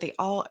this is that they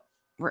all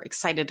were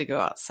excited to go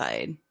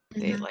outside.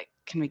 They Mhm. like,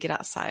 can we get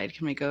outside?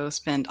 Can we go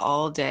spend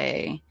all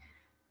day,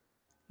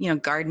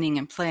 gardening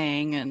and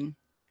playing and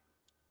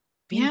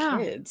being Yeah.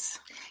 kids?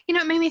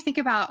 It made me think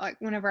about like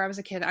whenever I was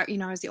a kid, I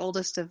was the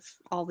oldest of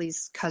all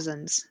these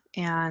cousins.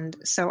 And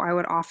so I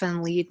would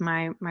often lead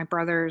my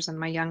brothers and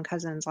my young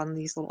cousins on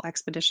these little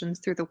expeditions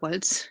through the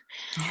woods.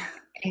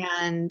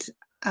 And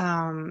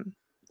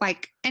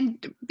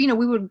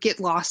we would get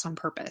lost on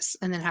purpose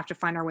and then have to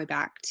find our way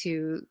back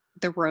to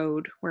the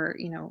road where,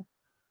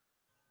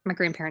 my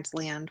grandparents'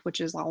 land,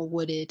 which is all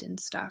wooded and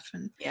stuff.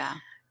 Yeah.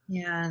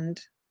 And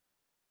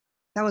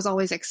that was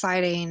always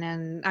exciting.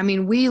 And I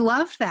mean, we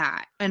loved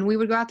that. And we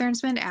would go out there and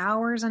spend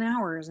hours and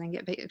hours and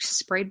get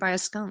sprayed by a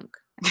skunk.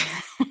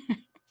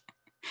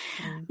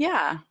 And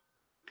Yeah.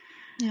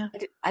 yeah.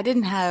 I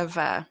didn't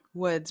have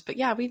woods, but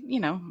yeah, we,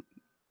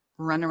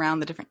 run around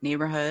the different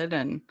neighborhood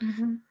and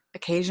Hmm.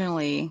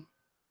 occasionally,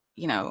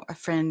 a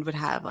friend would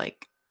have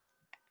like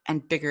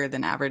and bigger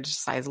than average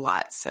size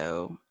lot.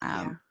 So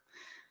Yeah.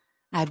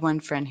 I had one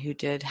friend who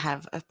did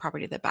have a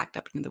property that backed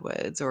up into the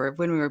woods, or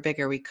when we were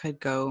bigger, we could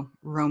go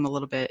roam a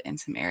little bit in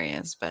some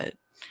areas, but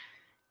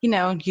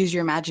use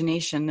your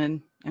imagination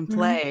and Hmm.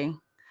 play.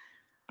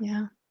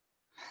 Yeah.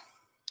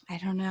 I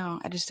don't know.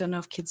 I just don't know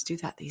if kids do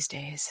that these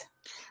days.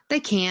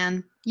 They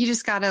can. You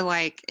just got to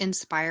like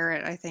inspire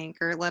it, I think,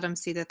 or let them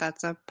see that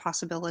that's a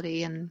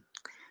possibility. And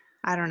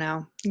I don't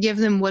know, give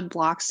them wood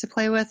blocks to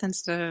play with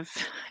instead of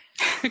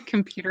a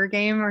computer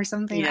game or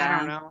something. I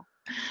don't Yeah, know.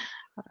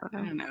 I don't I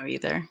know. don't know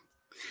either.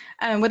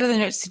 What other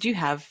notes did you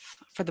have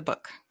for the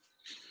book?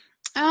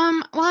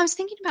 Well, I was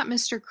thinking about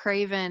Mr.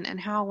 Craven and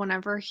how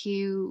whenever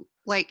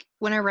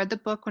when I read the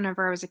book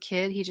whenever I was a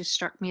kid, he just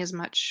struck me as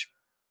much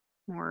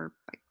more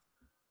like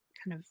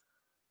kind of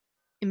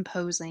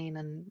imposing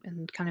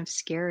and kind of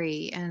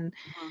scary and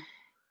Mhm.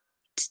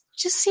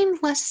 just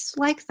seemed less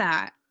like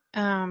that.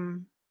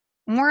 Um,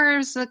 More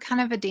as a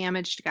kind of a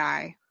damaged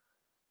guy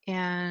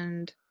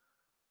and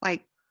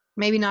like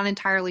maybe not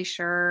entirely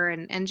sure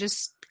and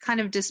just kind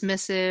of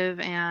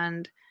dismissive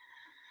and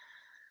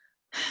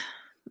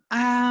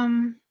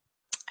Um,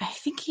 I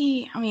think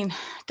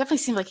definitely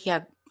seemed like he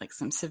had like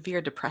some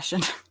severe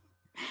depression.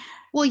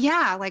 well,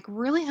 yeah, like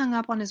really hung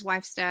up on his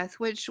wife's death,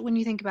 which when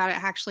you think about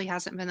it, actually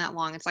hasn't been that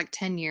long. It's like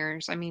 10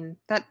 years. I mean,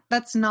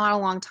 that's not a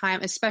long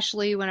time,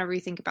 especially whenever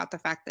you think about the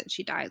fact that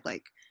she died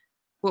like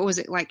what was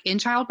it, like in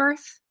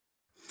childbirth?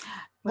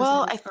 Was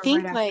Well, I it or right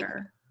think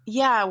after?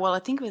 yeah, well, I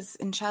think it was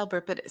in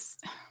childbirth, but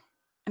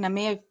and I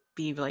may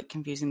be like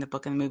confusing the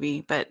book and the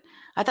movie, but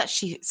I thought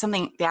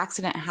the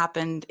accident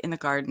happened in the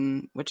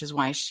garden, which is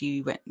why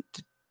she went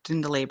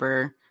into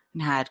labor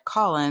and had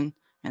Colin,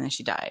 and then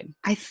she died.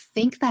 I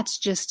think that's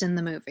just in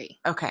the movie.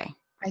 Okay.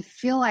 I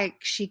feel like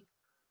she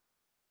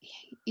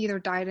either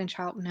died in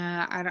child. No,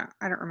 I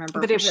don't remember.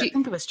 But But I she,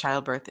 think it was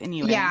childbirth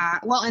anyway. yeah.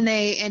 Well,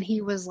 and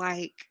he was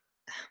like,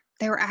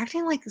 they were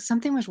acting like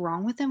something was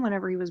wrong with him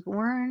whenever he was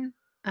born.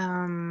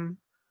 Um,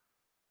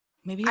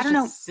 Maybe he I was don't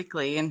know. just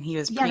sickly and he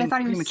was Yeah, they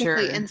thought he was sickly,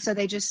 premature. and so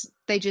they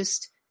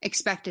just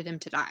expected him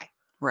to die,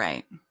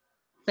 Right.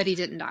 but he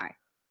didn't die.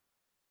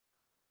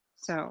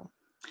 So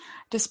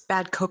Just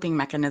bad coping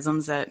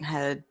mechanisms that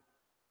had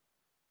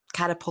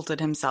catapulted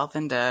himself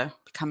into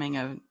becoming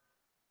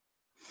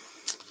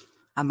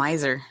a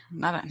miser.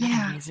 Not a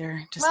yeah.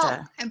 miser, just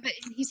Well, a but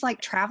he's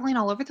like traveling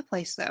all over the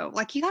place though.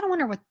 Like you got to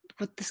wonder what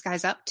this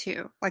guy's up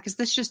to. Like, is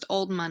this just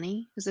old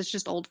money? Is this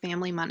just old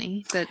family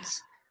money?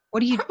 What's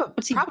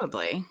he?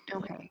 probably.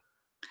 Okay,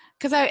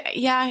 Because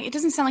it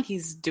doesn't sound like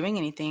he's doing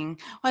anything.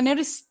 Well, I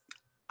noticed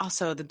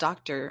also the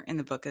doctor in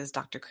the book is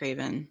Dr.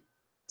 Craven.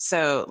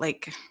 So,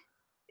 like,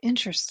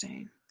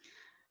 interesting.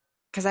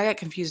 because I got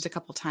confused a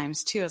couple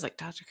times too. I was like,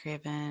 Dr.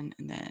 Craven,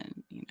 and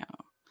then,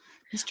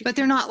 Mr. But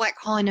they're Craven. not like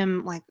calling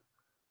him like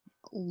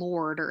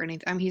Lord or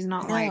anything. I mean, he's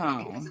not like he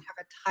No, doesn't have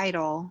a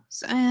title.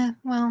 So,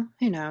 well,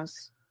 who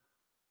knows?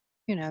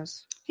 Who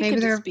knows? he Maybe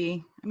could just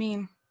they're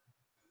be.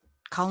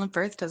 Colin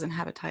Firth doesn't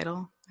have a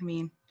title.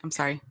 I'm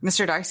sorry,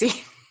 Mr. Darcy.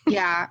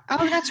 yeah.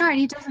 Oh, that's right.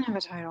 He doesn't have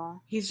a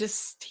title, He's and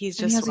he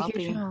just has a huge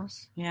wealthy.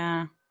 house.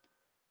 Yeah.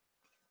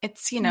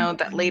 It's,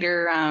 that Okay.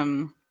 later,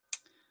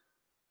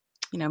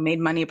 made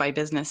money by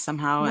business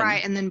somehow. And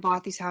Right, and then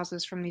bought these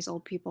houses from these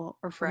old people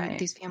or from right.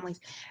 these families.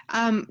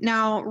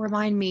 Now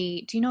remind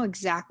me, do you know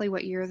exactly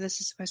what year this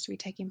is supposed to be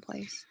taking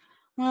place?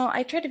 Well,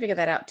 I tried to figure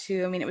that out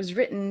too.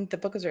 The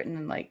book was written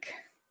in like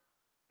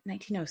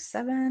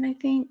 1907, I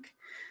think.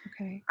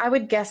 Okay. I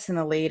would guess in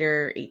the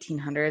later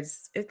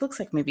 1800s. It looks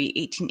like maybe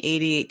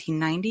 1880,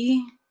 1890.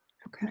 I'm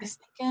Okay. just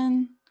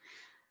thinking.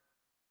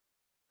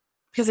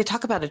 Because they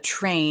talk about a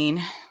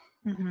train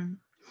Mm-hmm.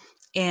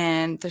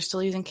 and they're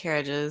still using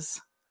carriages.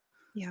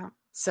 Yeah.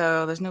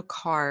 So there's no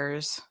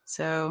cars.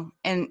 So,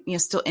 and,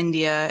 still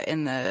India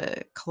in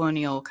the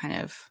colonial kind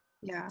of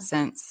Yeah.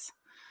 sense.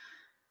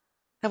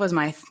 That was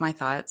my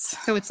thoughts.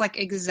 So it's like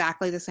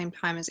exactly the same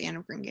time as Anne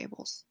of Green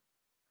Gables.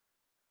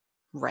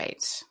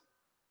 Right.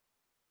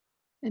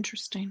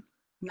 Interesting.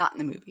 Not in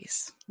the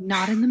movies.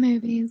 Not in the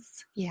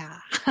movies. Yeah.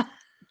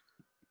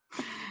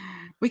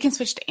 We can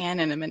switch to Anne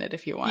in a minute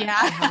if you want. Yeah.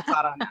 I have a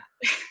thought on that.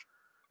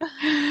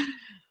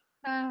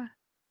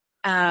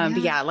 Uh, But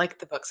yeah. yeah, I like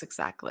the books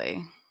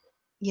exactly.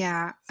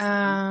 Yeah. So,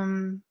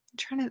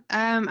 Trying to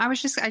I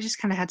just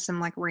kind of had some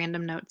like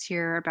random notes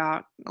here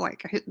about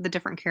like the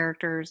different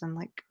characters and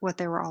like what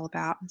they were all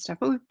about and stuff,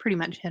 but we pretty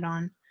much hit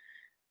on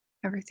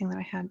everything that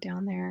I had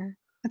down there.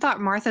 I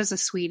thought Martha's a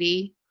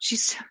sweetie.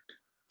 She's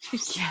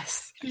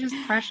yes. she's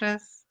just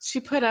precious. She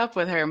put up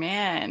with her,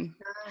 man.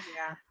 Oh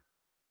yeah.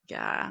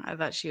 Yeah, I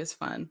thought she was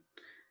fun.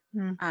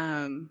 Hmm.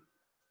 Um,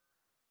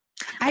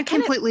 I I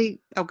kind of,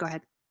 completely oh go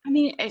ahead.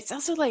 it's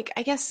also like,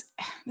 I guess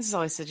this is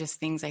always just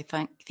things I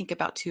think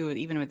about too,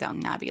 even with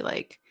Downton Abbey,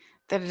 like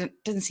that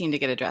it doesn't seem to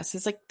get addressed.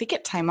 It's like they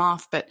get time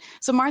off, but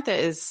so Martha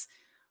is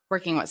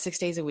working, 6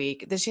 days a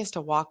week. Then she has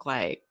to walk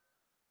like,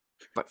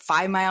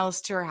 5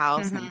 miles to her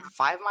house and then Hmm.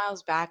 5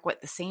 miles back,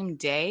 the same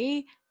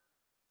day?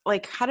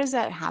 Like, how does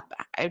that happen?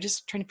 I'm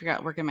just trying to figure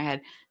out, work in my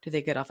head. Do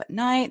they get off at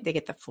night? They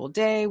get the full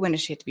day? When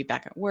does she have to be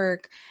back at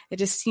work? It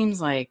just seems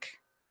like,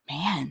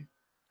 man,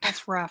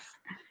 That's rough.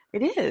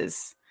 it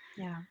is.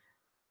 Yeah.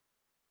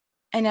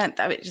 And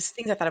just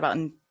things I thought about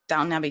in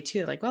Downton Abbey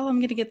too. Like, well, I'm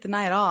going to get the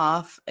night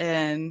off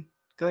and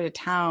go to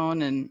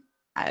town. And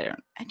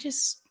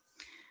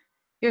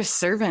you're a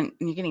servant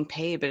and you're getting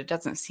paid, but it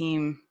doesn't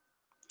seem,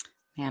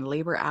 man,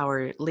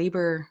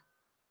 labor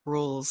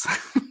rules.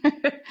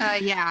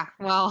 Yeah.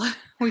 Well,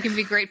 we can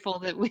be grateful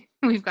that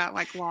we've got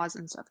like laws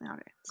and stuff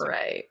nowadays. So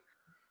Right.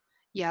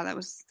 yeah, that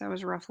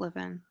was rough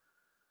living.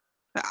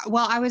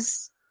 Well, I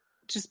was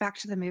just back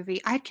to the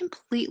movie. I'd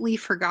completely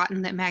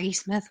forgotten that Maggie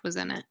Smith was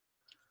in it.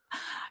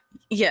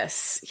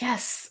 Yes,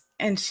 yes.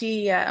 And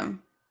she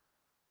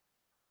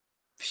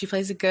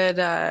plays a good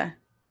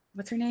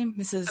what's her name?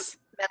 Mrs.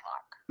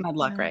 Medlock.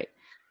 Medlock, Yeah. right?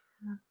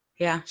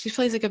 Yeah, she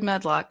plays a good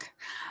Medlock.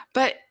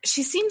 But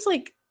she seems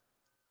like,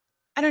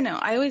 I don't know.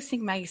 I always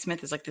think Maggie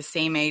Smith is like the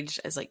same age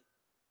as like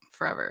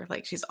forever.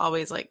 Like she's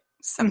always like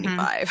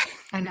 75.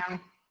 I know.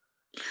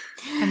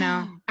 I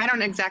know. I don't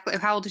know exactly.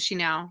 How old is she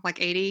now?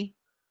 Like 80?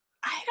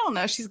 I don't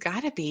know. She's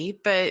got to be,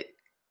 but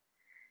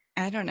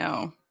I don't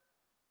know.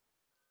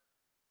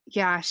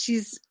 Yeah,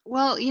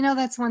 well,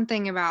 that's one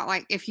thing about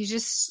like if you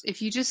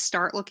just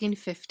start looking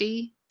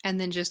 50 and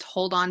then just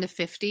hold on to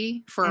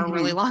 50 for a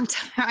really Hmm. long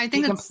time. I You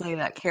think can that's play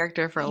that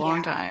character for a long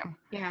yeah. time.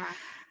 Yeah.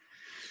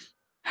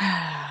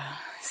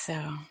 So,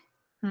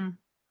 Hmm.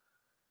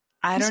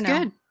 I It's don't know.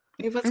 good.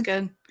 It was It's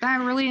good. I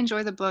really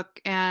enjoy the book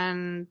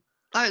and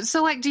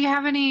so like do you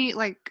have any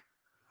like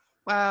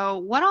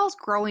what else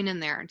growing in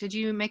there? Did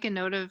you make a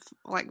note of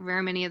like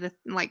very many of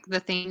the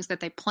things that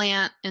they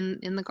plant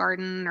in the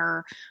garden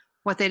or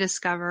what they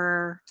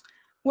discover?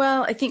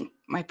 Well, I think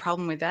my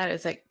problem with that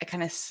is like I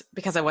kind of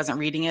because I wasn't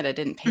reading it, I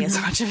didn't pay as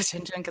Hmm. much of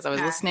attention because I was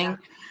Yeah, yeah, listening.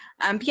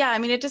 But yeah, I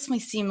mean, it just may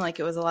seem like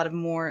it was a lot of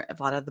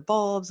the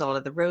bulbs, a lot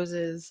of the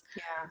roses.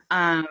 yeah,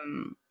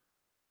 Um,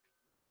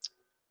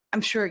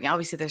 I'm sure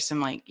obviously there's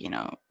some like,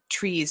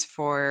 trees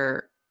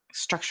for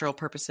structural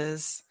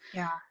purposes.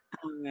 yeah.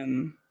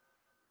 Um,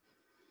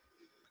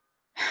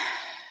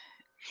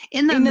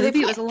 In the they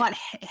movie, it was plant a lot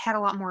had a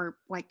lot more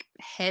like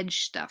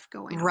hedge stuff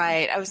going on.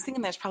 right. I was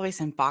thinking there's probably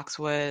some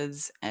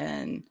boxwoods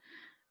and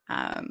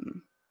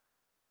um,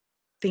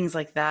 things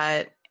like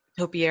that,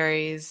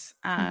 topiaries.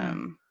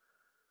 Hmm.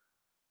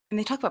 And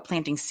they talk about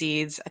planting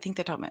seeds. I think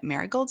they talk about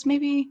marigolds,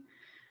 maybe.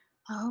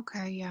 Oh,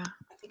 okay, yeah.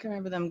 I think I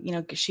remember them.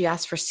 She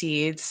asked for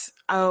seeds.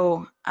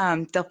 Oh,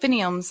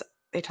 delphiniums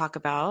they talk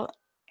about,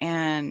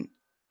 and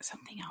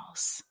something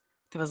else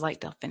that was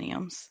like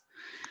delphiniums.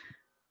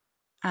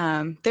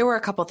 There were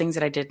a couple things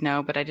that I did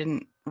know, but I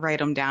didn't write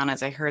them down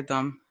as I heard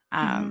them.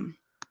 Hmm.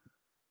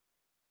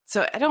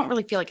 So I don't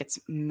really feel like it's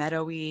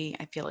meadowy.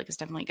 I feel like it's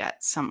definitely got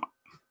some,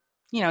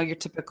 your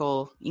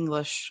typical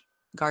English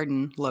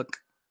garden look.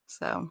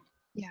 So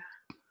Yeah.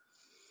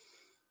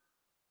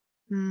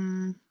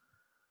 Mm.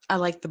 I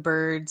like the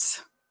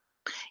birds.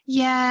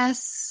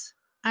 Yes,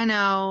 I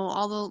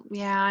know.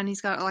 Yeah, and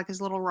he's got like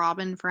his little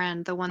robin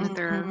friend, the one that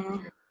Hmm.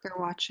 they're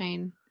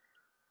watching.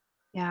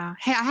 Yeah.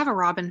 Hey, I have a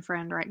robin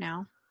friend right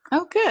now.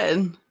 Oh,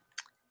 good.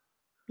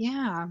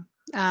 Yeah.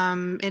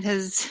 It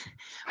has,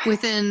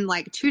 within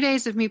like 2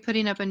 days of me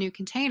putting up a new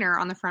container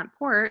on the front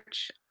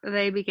porch,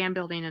 they began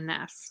building a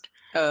nest.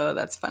 Oh,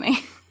 that's funny.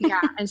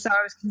 Yeah. And so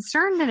I was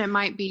concerned that it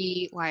might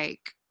be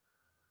like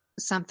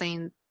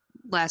something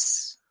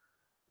less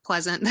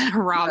pleasant than a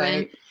robin.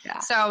 Right. Yeah.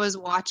 So I was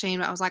watching,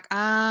 but I was like, oh,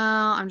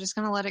 I'm just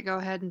going to let it go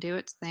ahead and do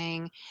its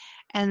thing.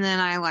 And then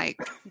I like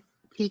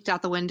peeked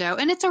out the window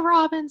and it's a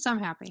robin. So I'm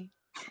happy.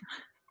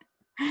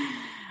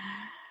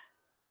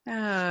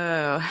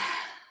 Oh, So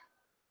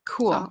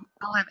cool.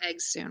 I'll have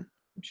eggs soon,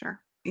 I'm sure.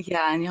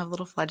 Yeah, and you have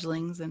little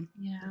fledglings and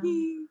Yeah.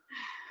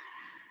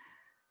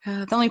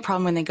 the only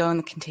problem when they go in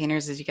the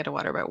containers is you got to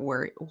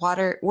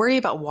worry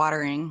about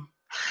watering.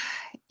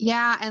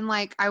 Yeah, and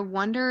like I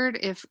wondered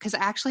if because I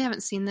actually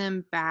haven't seen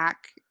them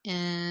back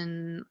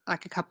in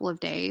like a couple of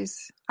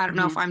days. I don't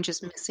know if Hmm. I'm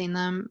just missing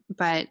them,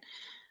 but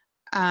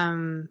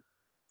um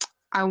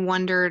I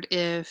wondered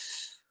if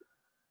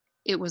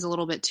it was a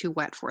little bit too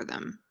wet for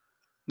them.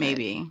 But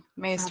Maybe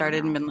may have I don't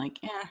started and know. been like,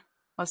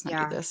 let's not do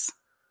Yeah, this.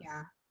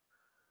 yeah.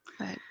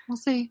 But we'll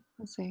see.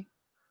 We'll see.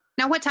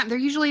 Now what time? They're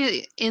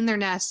usually in their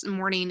nests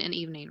morning and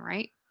evening,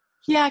 right?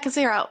 Yeah, because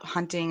they're out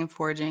hunting and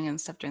foraging and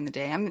stuff during the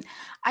day.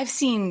 I've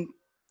seen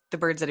the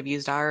birds that have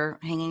used our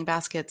hanging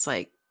baskets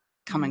like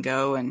come and Mhm.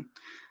 go, and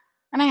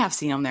I have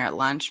seen them there at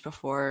lunch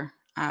before.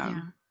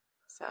 Yeah.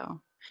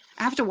 So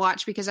I have to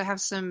watch because I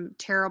have some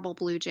terrible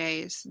blue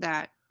jays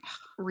that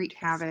wreak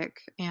it's,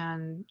 havoc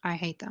and I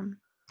hate them.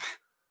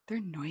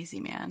 they're noisy,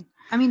 man.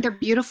 I mean, they're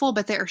beautiful,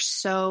 but they are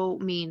so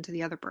mean to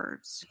the other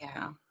birds.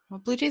 Yeah. Well,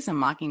 blue jays and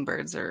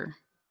mockingbirds are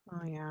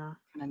Oh, yeah.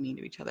 kind of mean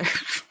to each other.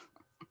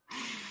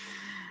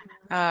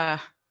 uh,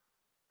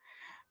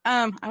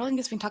 I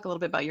guess we can talk a little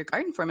bit about your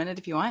garden for a minute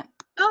if you want.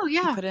 Oh,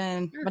 You yeah. put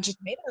in a Sure. bunch of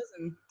tomatoes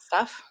and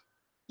stuff.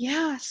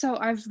 Yeah, so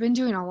I've been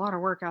doing a lot of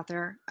work out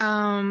there.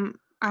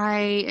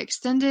 I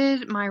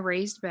extended my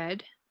raised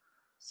bed,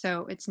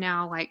 so it's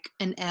now like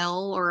an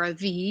L or a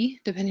V,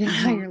 depending on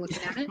how Hmm. you're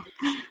looking at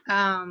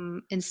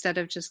it, instead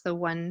of just the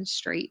one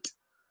straight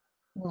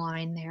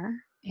line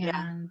there.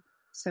 Yeah. And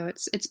so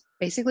it's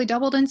basically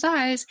doubled in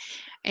size.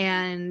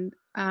 And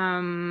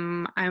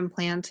I'm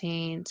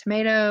planting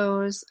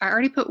tomatoes. I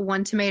already put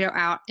one tomato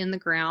out in the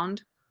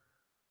ground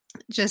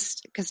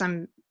just because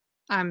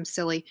I'm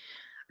silly.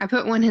 I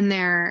put one in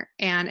there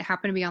and it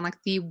happened to be on like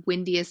the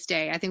windiest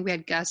day. I think we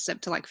had gusts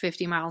up to like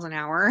 50 miles an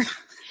hour.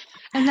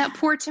 And that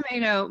poor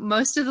tomato,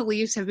 most of the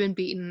leaves have been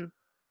beaten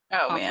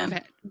Oh off of man.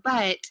 it,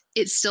 but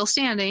it's still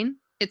standing.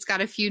 It's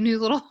got a few new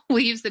little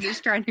leaves that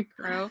it's trying to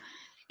grow.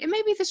 It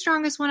may be the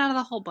strongest one out of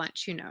the whole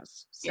bunch. Who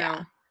knows? Yeah.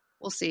 So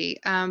we'll see.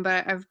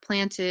 But I've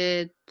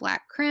planted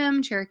black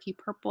crim, Cherokee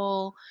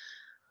purple,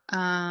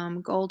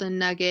 golden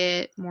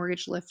nugget,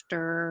 mortgage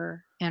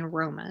lifter, and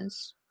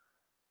romas.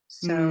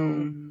 So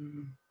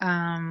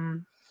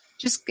Mm.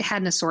 just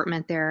had an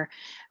assortment there.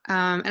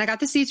 And I got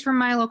the seeds from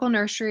my local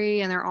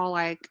nursery, and they're all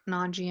like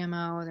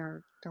non-GMO.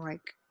 They're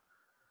like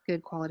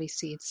good quality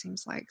seeds,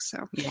 seems like.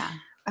 So, Yeah.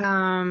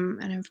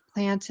 and I've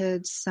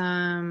planted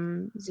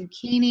some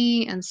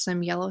zucchini and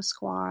some yellow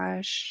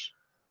squash.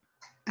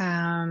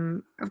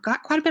 I've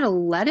got quite a bit of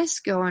lettuce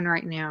going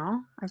right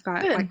now. I've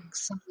got like Good.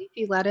 some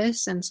leafy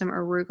lettuce and some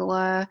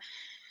arugula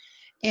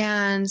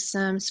and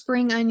some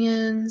spring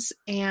onions.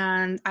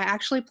 And I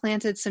actually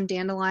planted some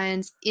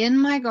dandelions in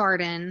my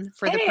garden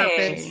for the Hey.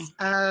 purpose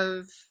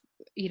of,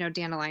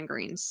 dandelion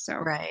greens. So,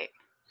 Right.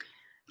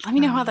 Let me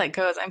know how um, that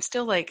goes. I'm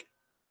still like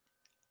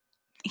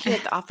here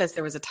at the office.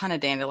 There was a ton of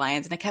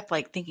dandelions, and I kept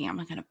like thinking, I'm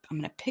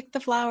gonna pick the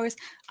flowers.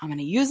 I'm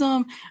gonna use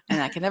them,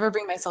 and I could never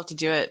bring myself to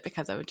do it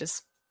because I would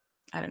just,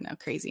 I don't know,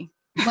 crazy.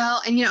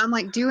 well, and I'm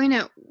like doing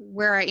it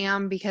where I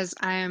am because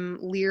I'm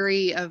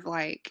leery of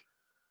like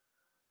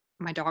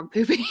my dog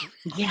pooping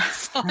Yeah.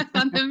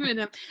 on them,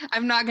 and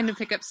I'm not going to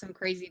pick up some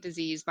crazy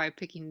disease by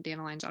picking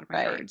dandelions out of my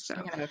Right. yard. So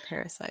You're gonna have a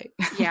parasite.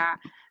 yeah,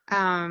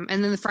 and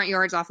then the front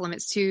yard's off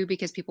limits too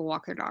because people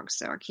walk their dogs,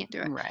 so I can't do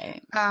it.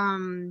 Right.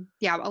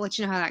 Yeah, I'll let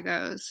you know how that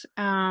goes.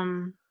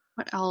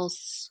 What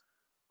else?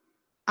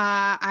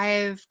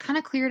 I've kind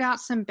of cleared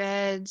out some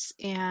beds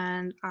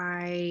and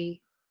I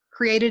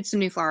created some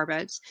new flower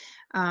beds.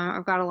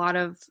 I've got a lot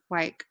of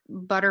like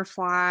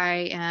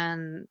butterfly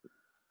and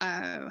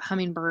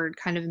hummingbird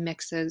kind of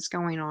mixes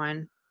going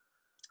on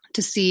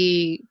to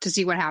see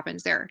what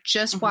happens there.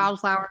 Just Mhm.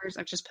 wildflowers.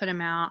 I've just put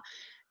them out.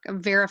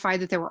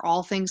 Verified that they were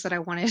all things that I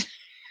wanted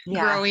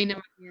Yeah. growing in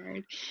my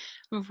yard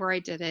before I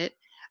did it.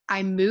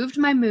 I moved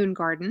my moon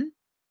garden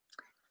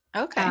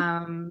Okay.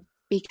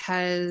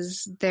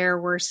 because there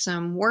were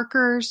some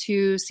workers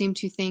who seemed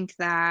to think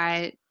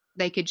that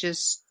they could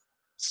just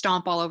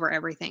stomp all over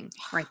everything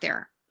right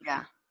there.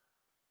 Yeah.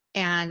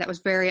 And that was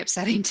very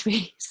upsetting to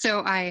me.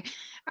 So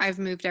I've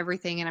moved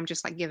everything and I'm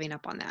just like giving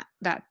up on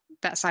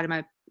that side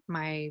of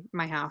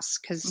my house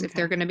because if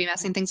they're Okay. going to be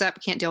messing things up, I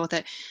can't deal with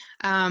it.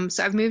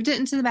 So I've moved it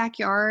into the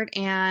backyard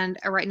and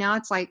right now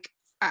it's like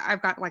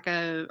I've got like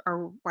a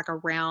like a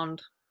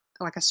round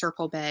like a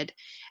circle bed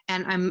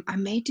and I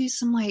may do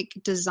some like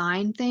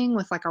design thing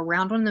with like a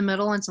round one in the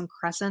middle and some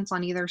crescents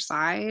on either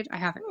side. I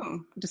haven't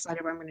Ooh.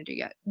 decided what I'm going to do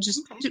yet.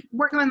 Just Okay.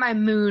 working with my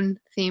moon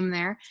theme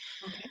there.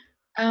 Okay.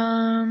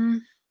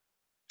 Um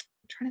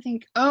trying to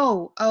think.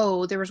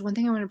 Oh, there was one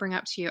thing I want to bring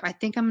up to you. I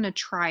think I'm going to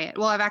try it.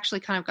 Well, I've actually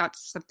kind of got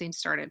something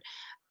started.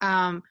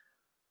 Um,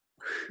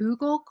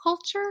 Hugel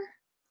culture?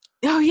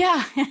 Oh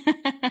yeah.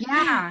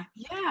 Yeah.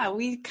 Yeah,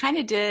 we kind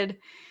of did.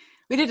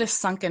 We did a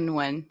sunken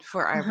one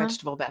for our Uh-huh.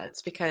 vegetable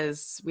beds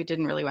because we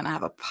didn't really want to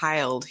have a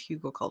piled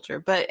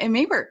hugelkultur, but it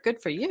may work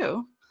good for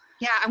you.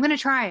 Yeah, I'm going to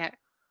try it.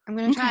 I'm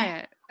going to Okay. try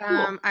it.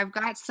 Cool. I've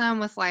got some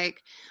with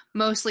like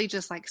mostly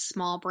just like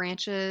small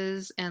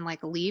branches and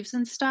like leaves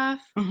and stuff.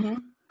 Hmm.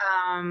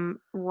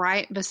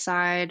 Right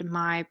beside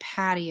my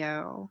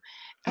patio.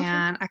 Okay.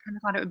 And I kind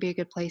of thought it would be a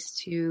good place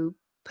to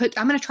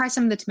I'm going to try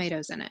some of the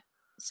tomatoes in it.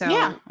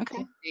 Yeah. So Okay.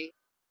 we'll see.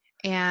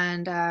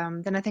 And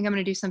then I think I'm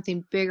going to do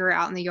something bigger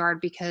out in the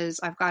yard because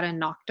I've got a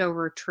knocked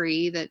over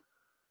tree that,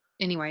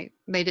 anyway,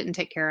 they didn't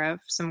take care of.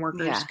 Some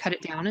workers Yeah. cut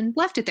it down and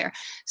left it there.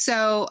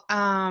 So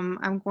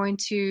I'm going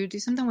to do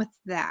something with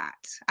that.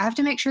 I have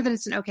to make sure that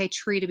it's an okay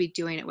tree to be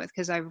doing it with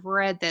because I've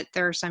read that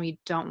there are some you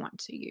don't want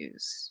to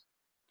use.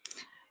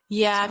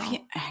 Yeah. If So you,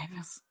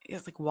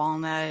 it's like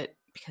walnut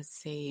because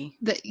they,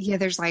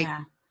 there's like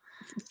yeah.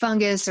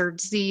 fungus or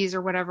disease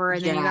or whatever,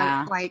 and then you got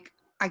Yeah. like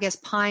I guess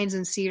pines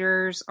and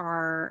cedars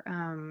are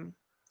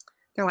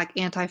they're like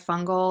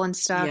antifungal and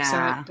stuff, so it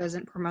Yeah.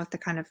 doesn't promote the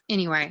kind of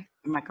anyway.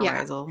 Yeah,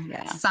 Mycorrhizal.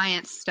 Yeah.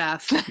 science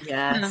stuff.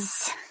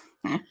 Yes.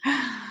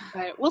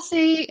 But we'll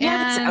see.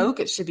 Yeah, if it's And oak,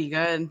 it should be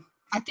good.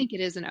 I think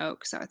it is an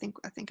oak, so I think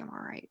I'm all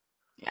right.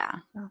 Yeah.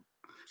 So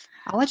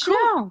I'll let you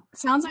Cool. know.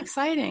 Sounds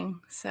exciting.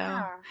 So,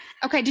 Yeah.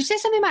 Okay. Did you say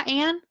something about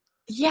Anne?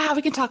 yeah,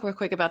 we can talk real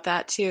quick about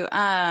that too.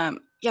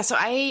 Yeah, so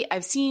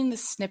I've seen the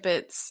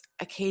snippets,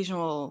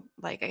 occasional,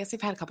 like I guess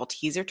they've had a couple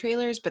teaser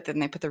trailers, but then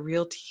they put the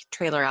real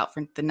trailer out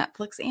for the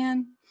Netflix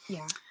Anne.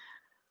 Yeah.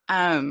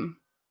 Um,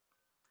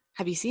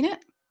 have you seen it?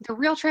 The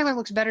real trailer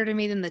looks better to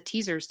me than the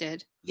teasers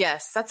did.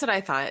 Yes, that's what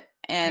I thought.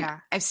 And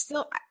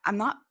Yeah. I'm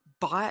not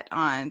bought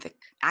on the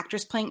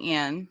actress playing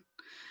Anne.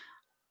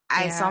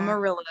 I saw Yeah.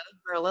 Marilla.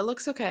 Marilla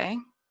looks okay.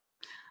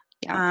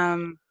 Yeah.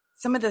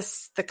 Some of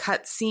the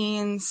cut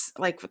scenes,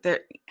 like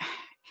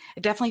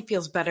it definitely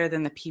feels better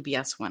than the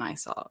PBS one I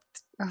saw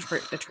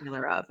the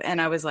trailer of,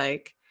 and I was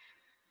like,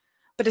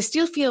 but it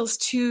still feels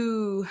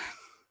too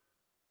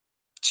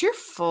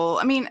cheerful.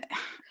 I mean,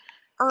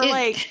 or It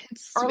like,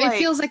 it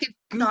feels like it's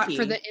not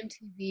for goofy, the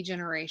MTV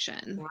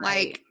generation.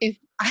 right? Like if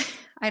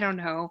I don't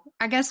know.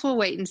 I guess we'll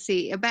wait and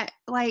see. But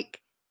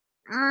like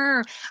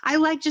I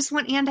like just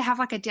want Anne to have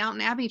like a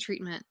Downton Abbey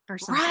treatment or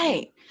something.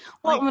 Right.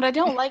 Well, Like what I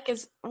don't like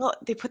is, well,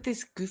 they put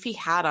this goofy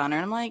hat on her,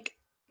 and I'm like,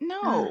 I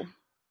no,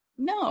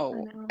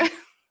 no. know.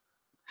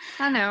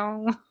 I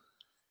know.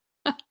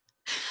 I'm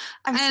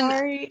And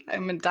sorry.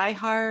 I'm a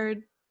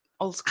diehard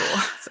old school.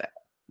 So.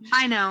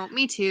 I know,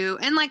 me too.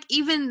 And like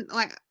even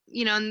like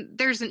and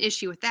there's an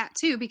issue with that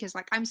too because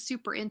like I'm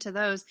super into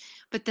those,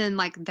 but then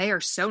like they are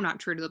so not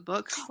true to the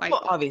books. Like,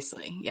 Well,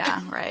 obviously,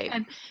 yeah, right.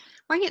 and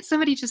why can't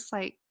somebody just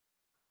like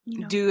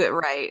Do it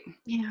right.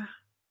 yeah,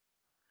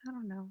 I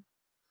don't know.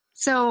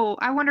 So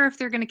I wonder if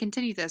they're going to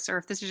continue this or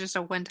if this is just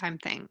a one-time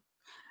thing.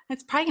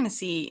 It's probably going to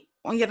see.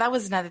 Well, yeah, that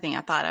was another thing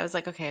I thought. I was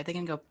like, okay, are they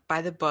going to go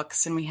buy the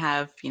books? And we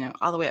have,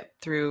 all the way up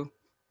through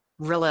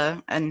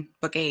Rilla and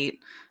book 8.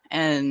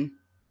 And,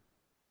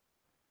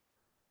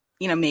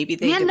 maybe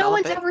they Man, no develop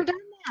one's it. ever done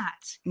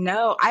that.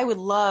 No, I would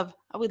love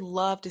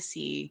to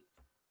see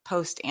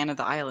post Anne of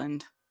the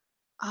Island.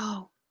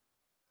 Oh,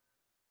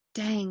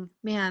 dang,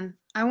 man.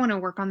 I want to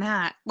work on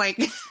that. Like,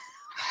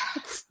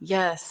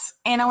 Yes.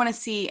 And I want to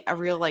see a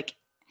real,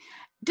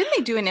 didn't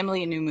they do an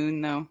Emily a New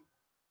Moon, though?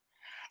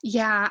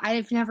 yeah,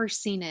 I've never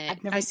seen it.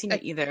 I've never seen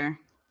it either.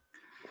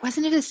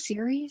 Wasn't it a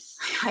series?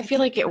 I feel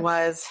like it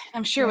was.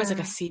 I'm sure it was like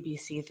a Yeah.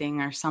 CBC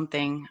thing or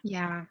something.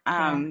 Yeah.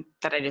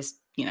 That I just,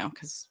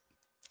 because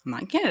I'm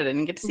not in Canada, I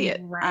didn't get to see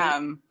it.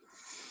 Right.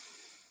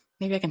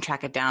 Maybe I can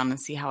track it down and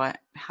see how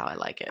I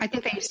like it. I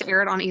think they used to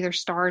air it on either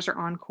Stars or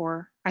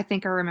Encore. I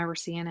think I remember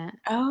seeing it.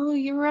 Oh,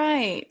 you're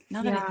right.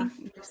 Now that I Yeah.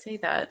 think you say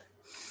that.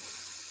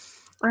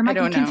 Or I might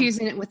don't be know.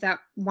 confusing it with that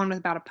one with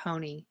about a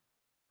pony.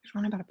 There's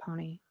one about a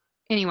pony.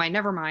 Anyway,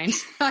 never mind.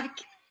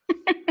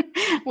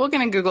 We're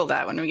going to Google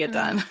that when we get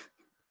done.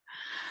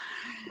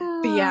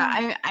 But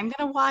yeah, I'm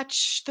going to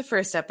watch the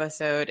first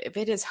episode. If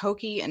it is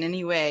hokey in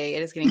any way,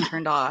 it is getting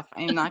turned off.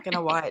 I'm not going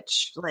to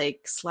watch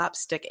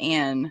slapstick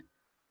Anne.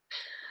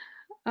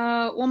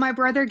 Well, my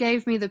brother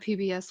gave me the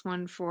PBS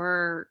one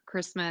for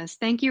Christmas.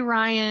 Thank you,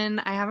 Ryan.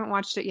 I haven't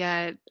watched it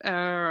yet.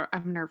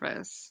 I'm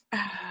nervous.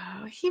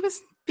 He was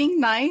being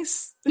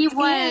nice. He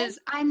was.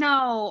 I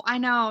know. I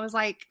was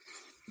like,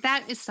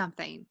 that is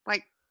something.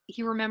 Like,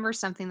 he remembers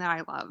something that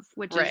I love,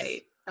 which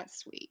is that's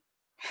sweet.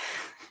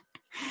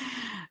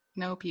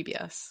 No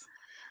PBS.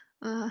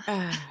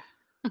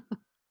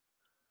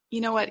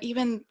 You know what?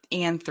 Even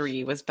Anne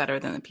 3 was better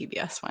than the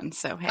PBS one.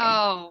 So hey.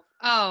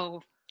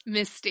 Oh,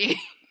 Misty.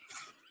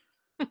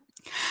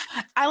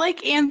 I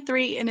like Anne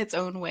 3 in its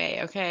own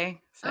way.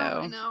 Okay, so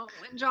I know.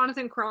 And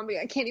Jonathan Crombie,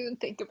 I can't even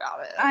think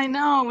about it. I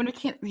know when we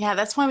can't. Yeah,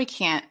 that's why we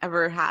can't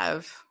ever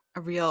have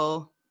a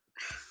real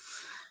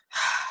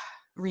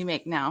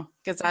remake now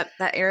because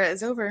that era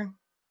is over.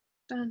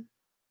 Done.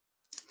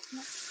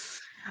 Yep.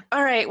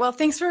 All right. Well,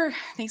 thanks for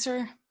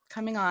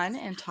coming on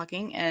and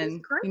talking.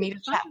 And we need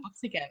to chat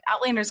books again.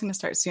 Outlander's going to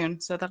start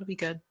soon, so that'll be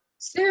good.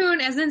 Soon,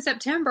 as in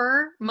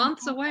September,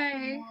 months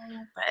away.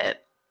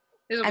 But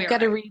I've got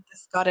to read The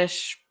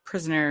Scottish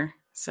Prisoner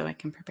so I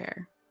can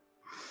prepare.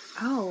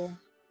 Oh,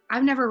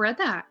 I've never read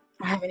that.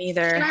 I haven't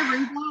either. Can I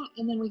read that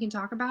and then we can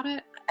talk about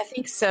it? I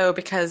think so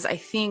because I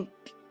think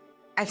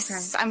I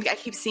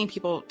keep seeing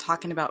people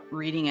talking about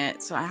reading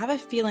it, so I have a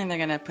feeling they're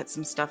going to put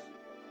some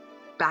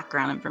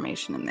background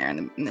information in there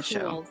in the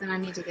show. Then I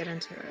need to get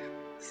into it.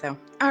 So,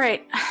 all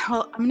right.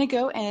 Well, I'm going to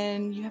go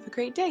and you have a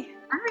great day.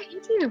 All right,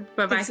 you too.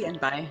 Bye-bye. Thanks again.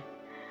 Bye.